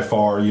best by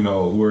far.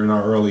 We're in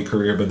our early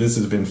career, but this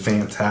has been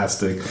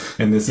fantastic,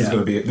 and this is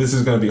going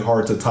to be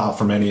hard to top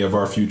from any of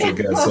our future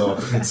guests.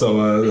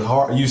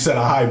 So you set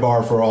a high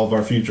bar for all of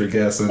our future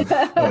guests,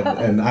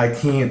 and I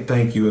can't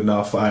thank you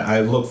enough. I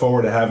look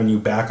forward to having you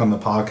back on the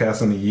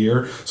podcast in a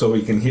year so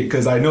we can hear,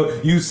 because I know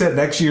you said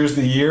next year's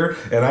the year,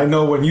 and I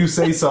know when you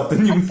say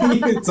something you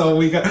mean it. So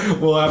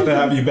we'll have to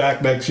have you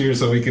back next year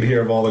so we can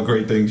hear of all the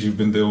great things you've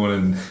been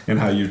doing and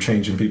how you're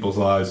changing people's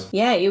lives.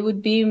 Yeah, it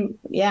would be,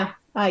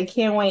 I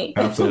can't wait.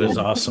 Absolutely. That is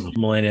awesome.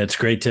 Milena, it's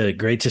great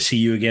to see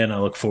you again. I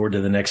look forward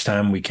to the next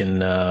time we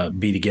can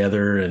be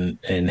together and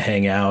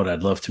hang out.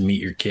 I'd love to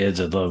meet your kids.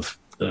 I'd love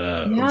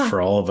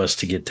for all of us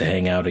to get to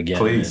hang out again.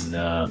 Please.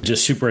 And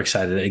just super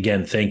excited.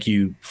 Again, thank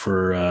you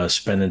for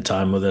spending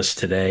time with us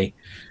today.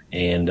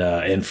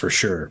 And for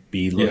sure,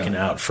 be looking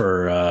out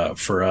for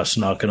us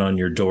knocking on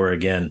your door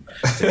again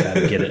to kind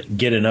of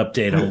get an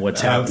update on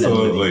what's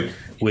happening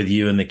with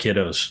you and the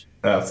kiddos.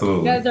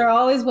 Absolutely. You guys are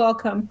always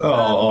welcome. Oh,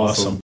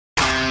 awesome.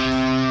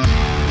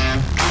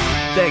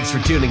 Thanks for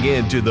tuning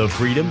in to the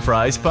Freedom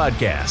Fries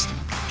Podcast.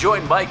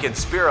 Join Mike and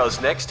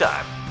Spiros next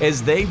time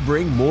as they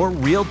bring more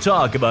real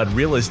talk about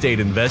real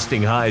estate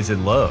investing highs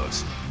and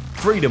lows.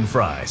 Freedom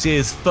Fries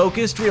is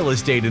focused real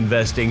estate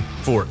investing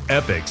for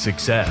epic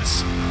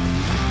success.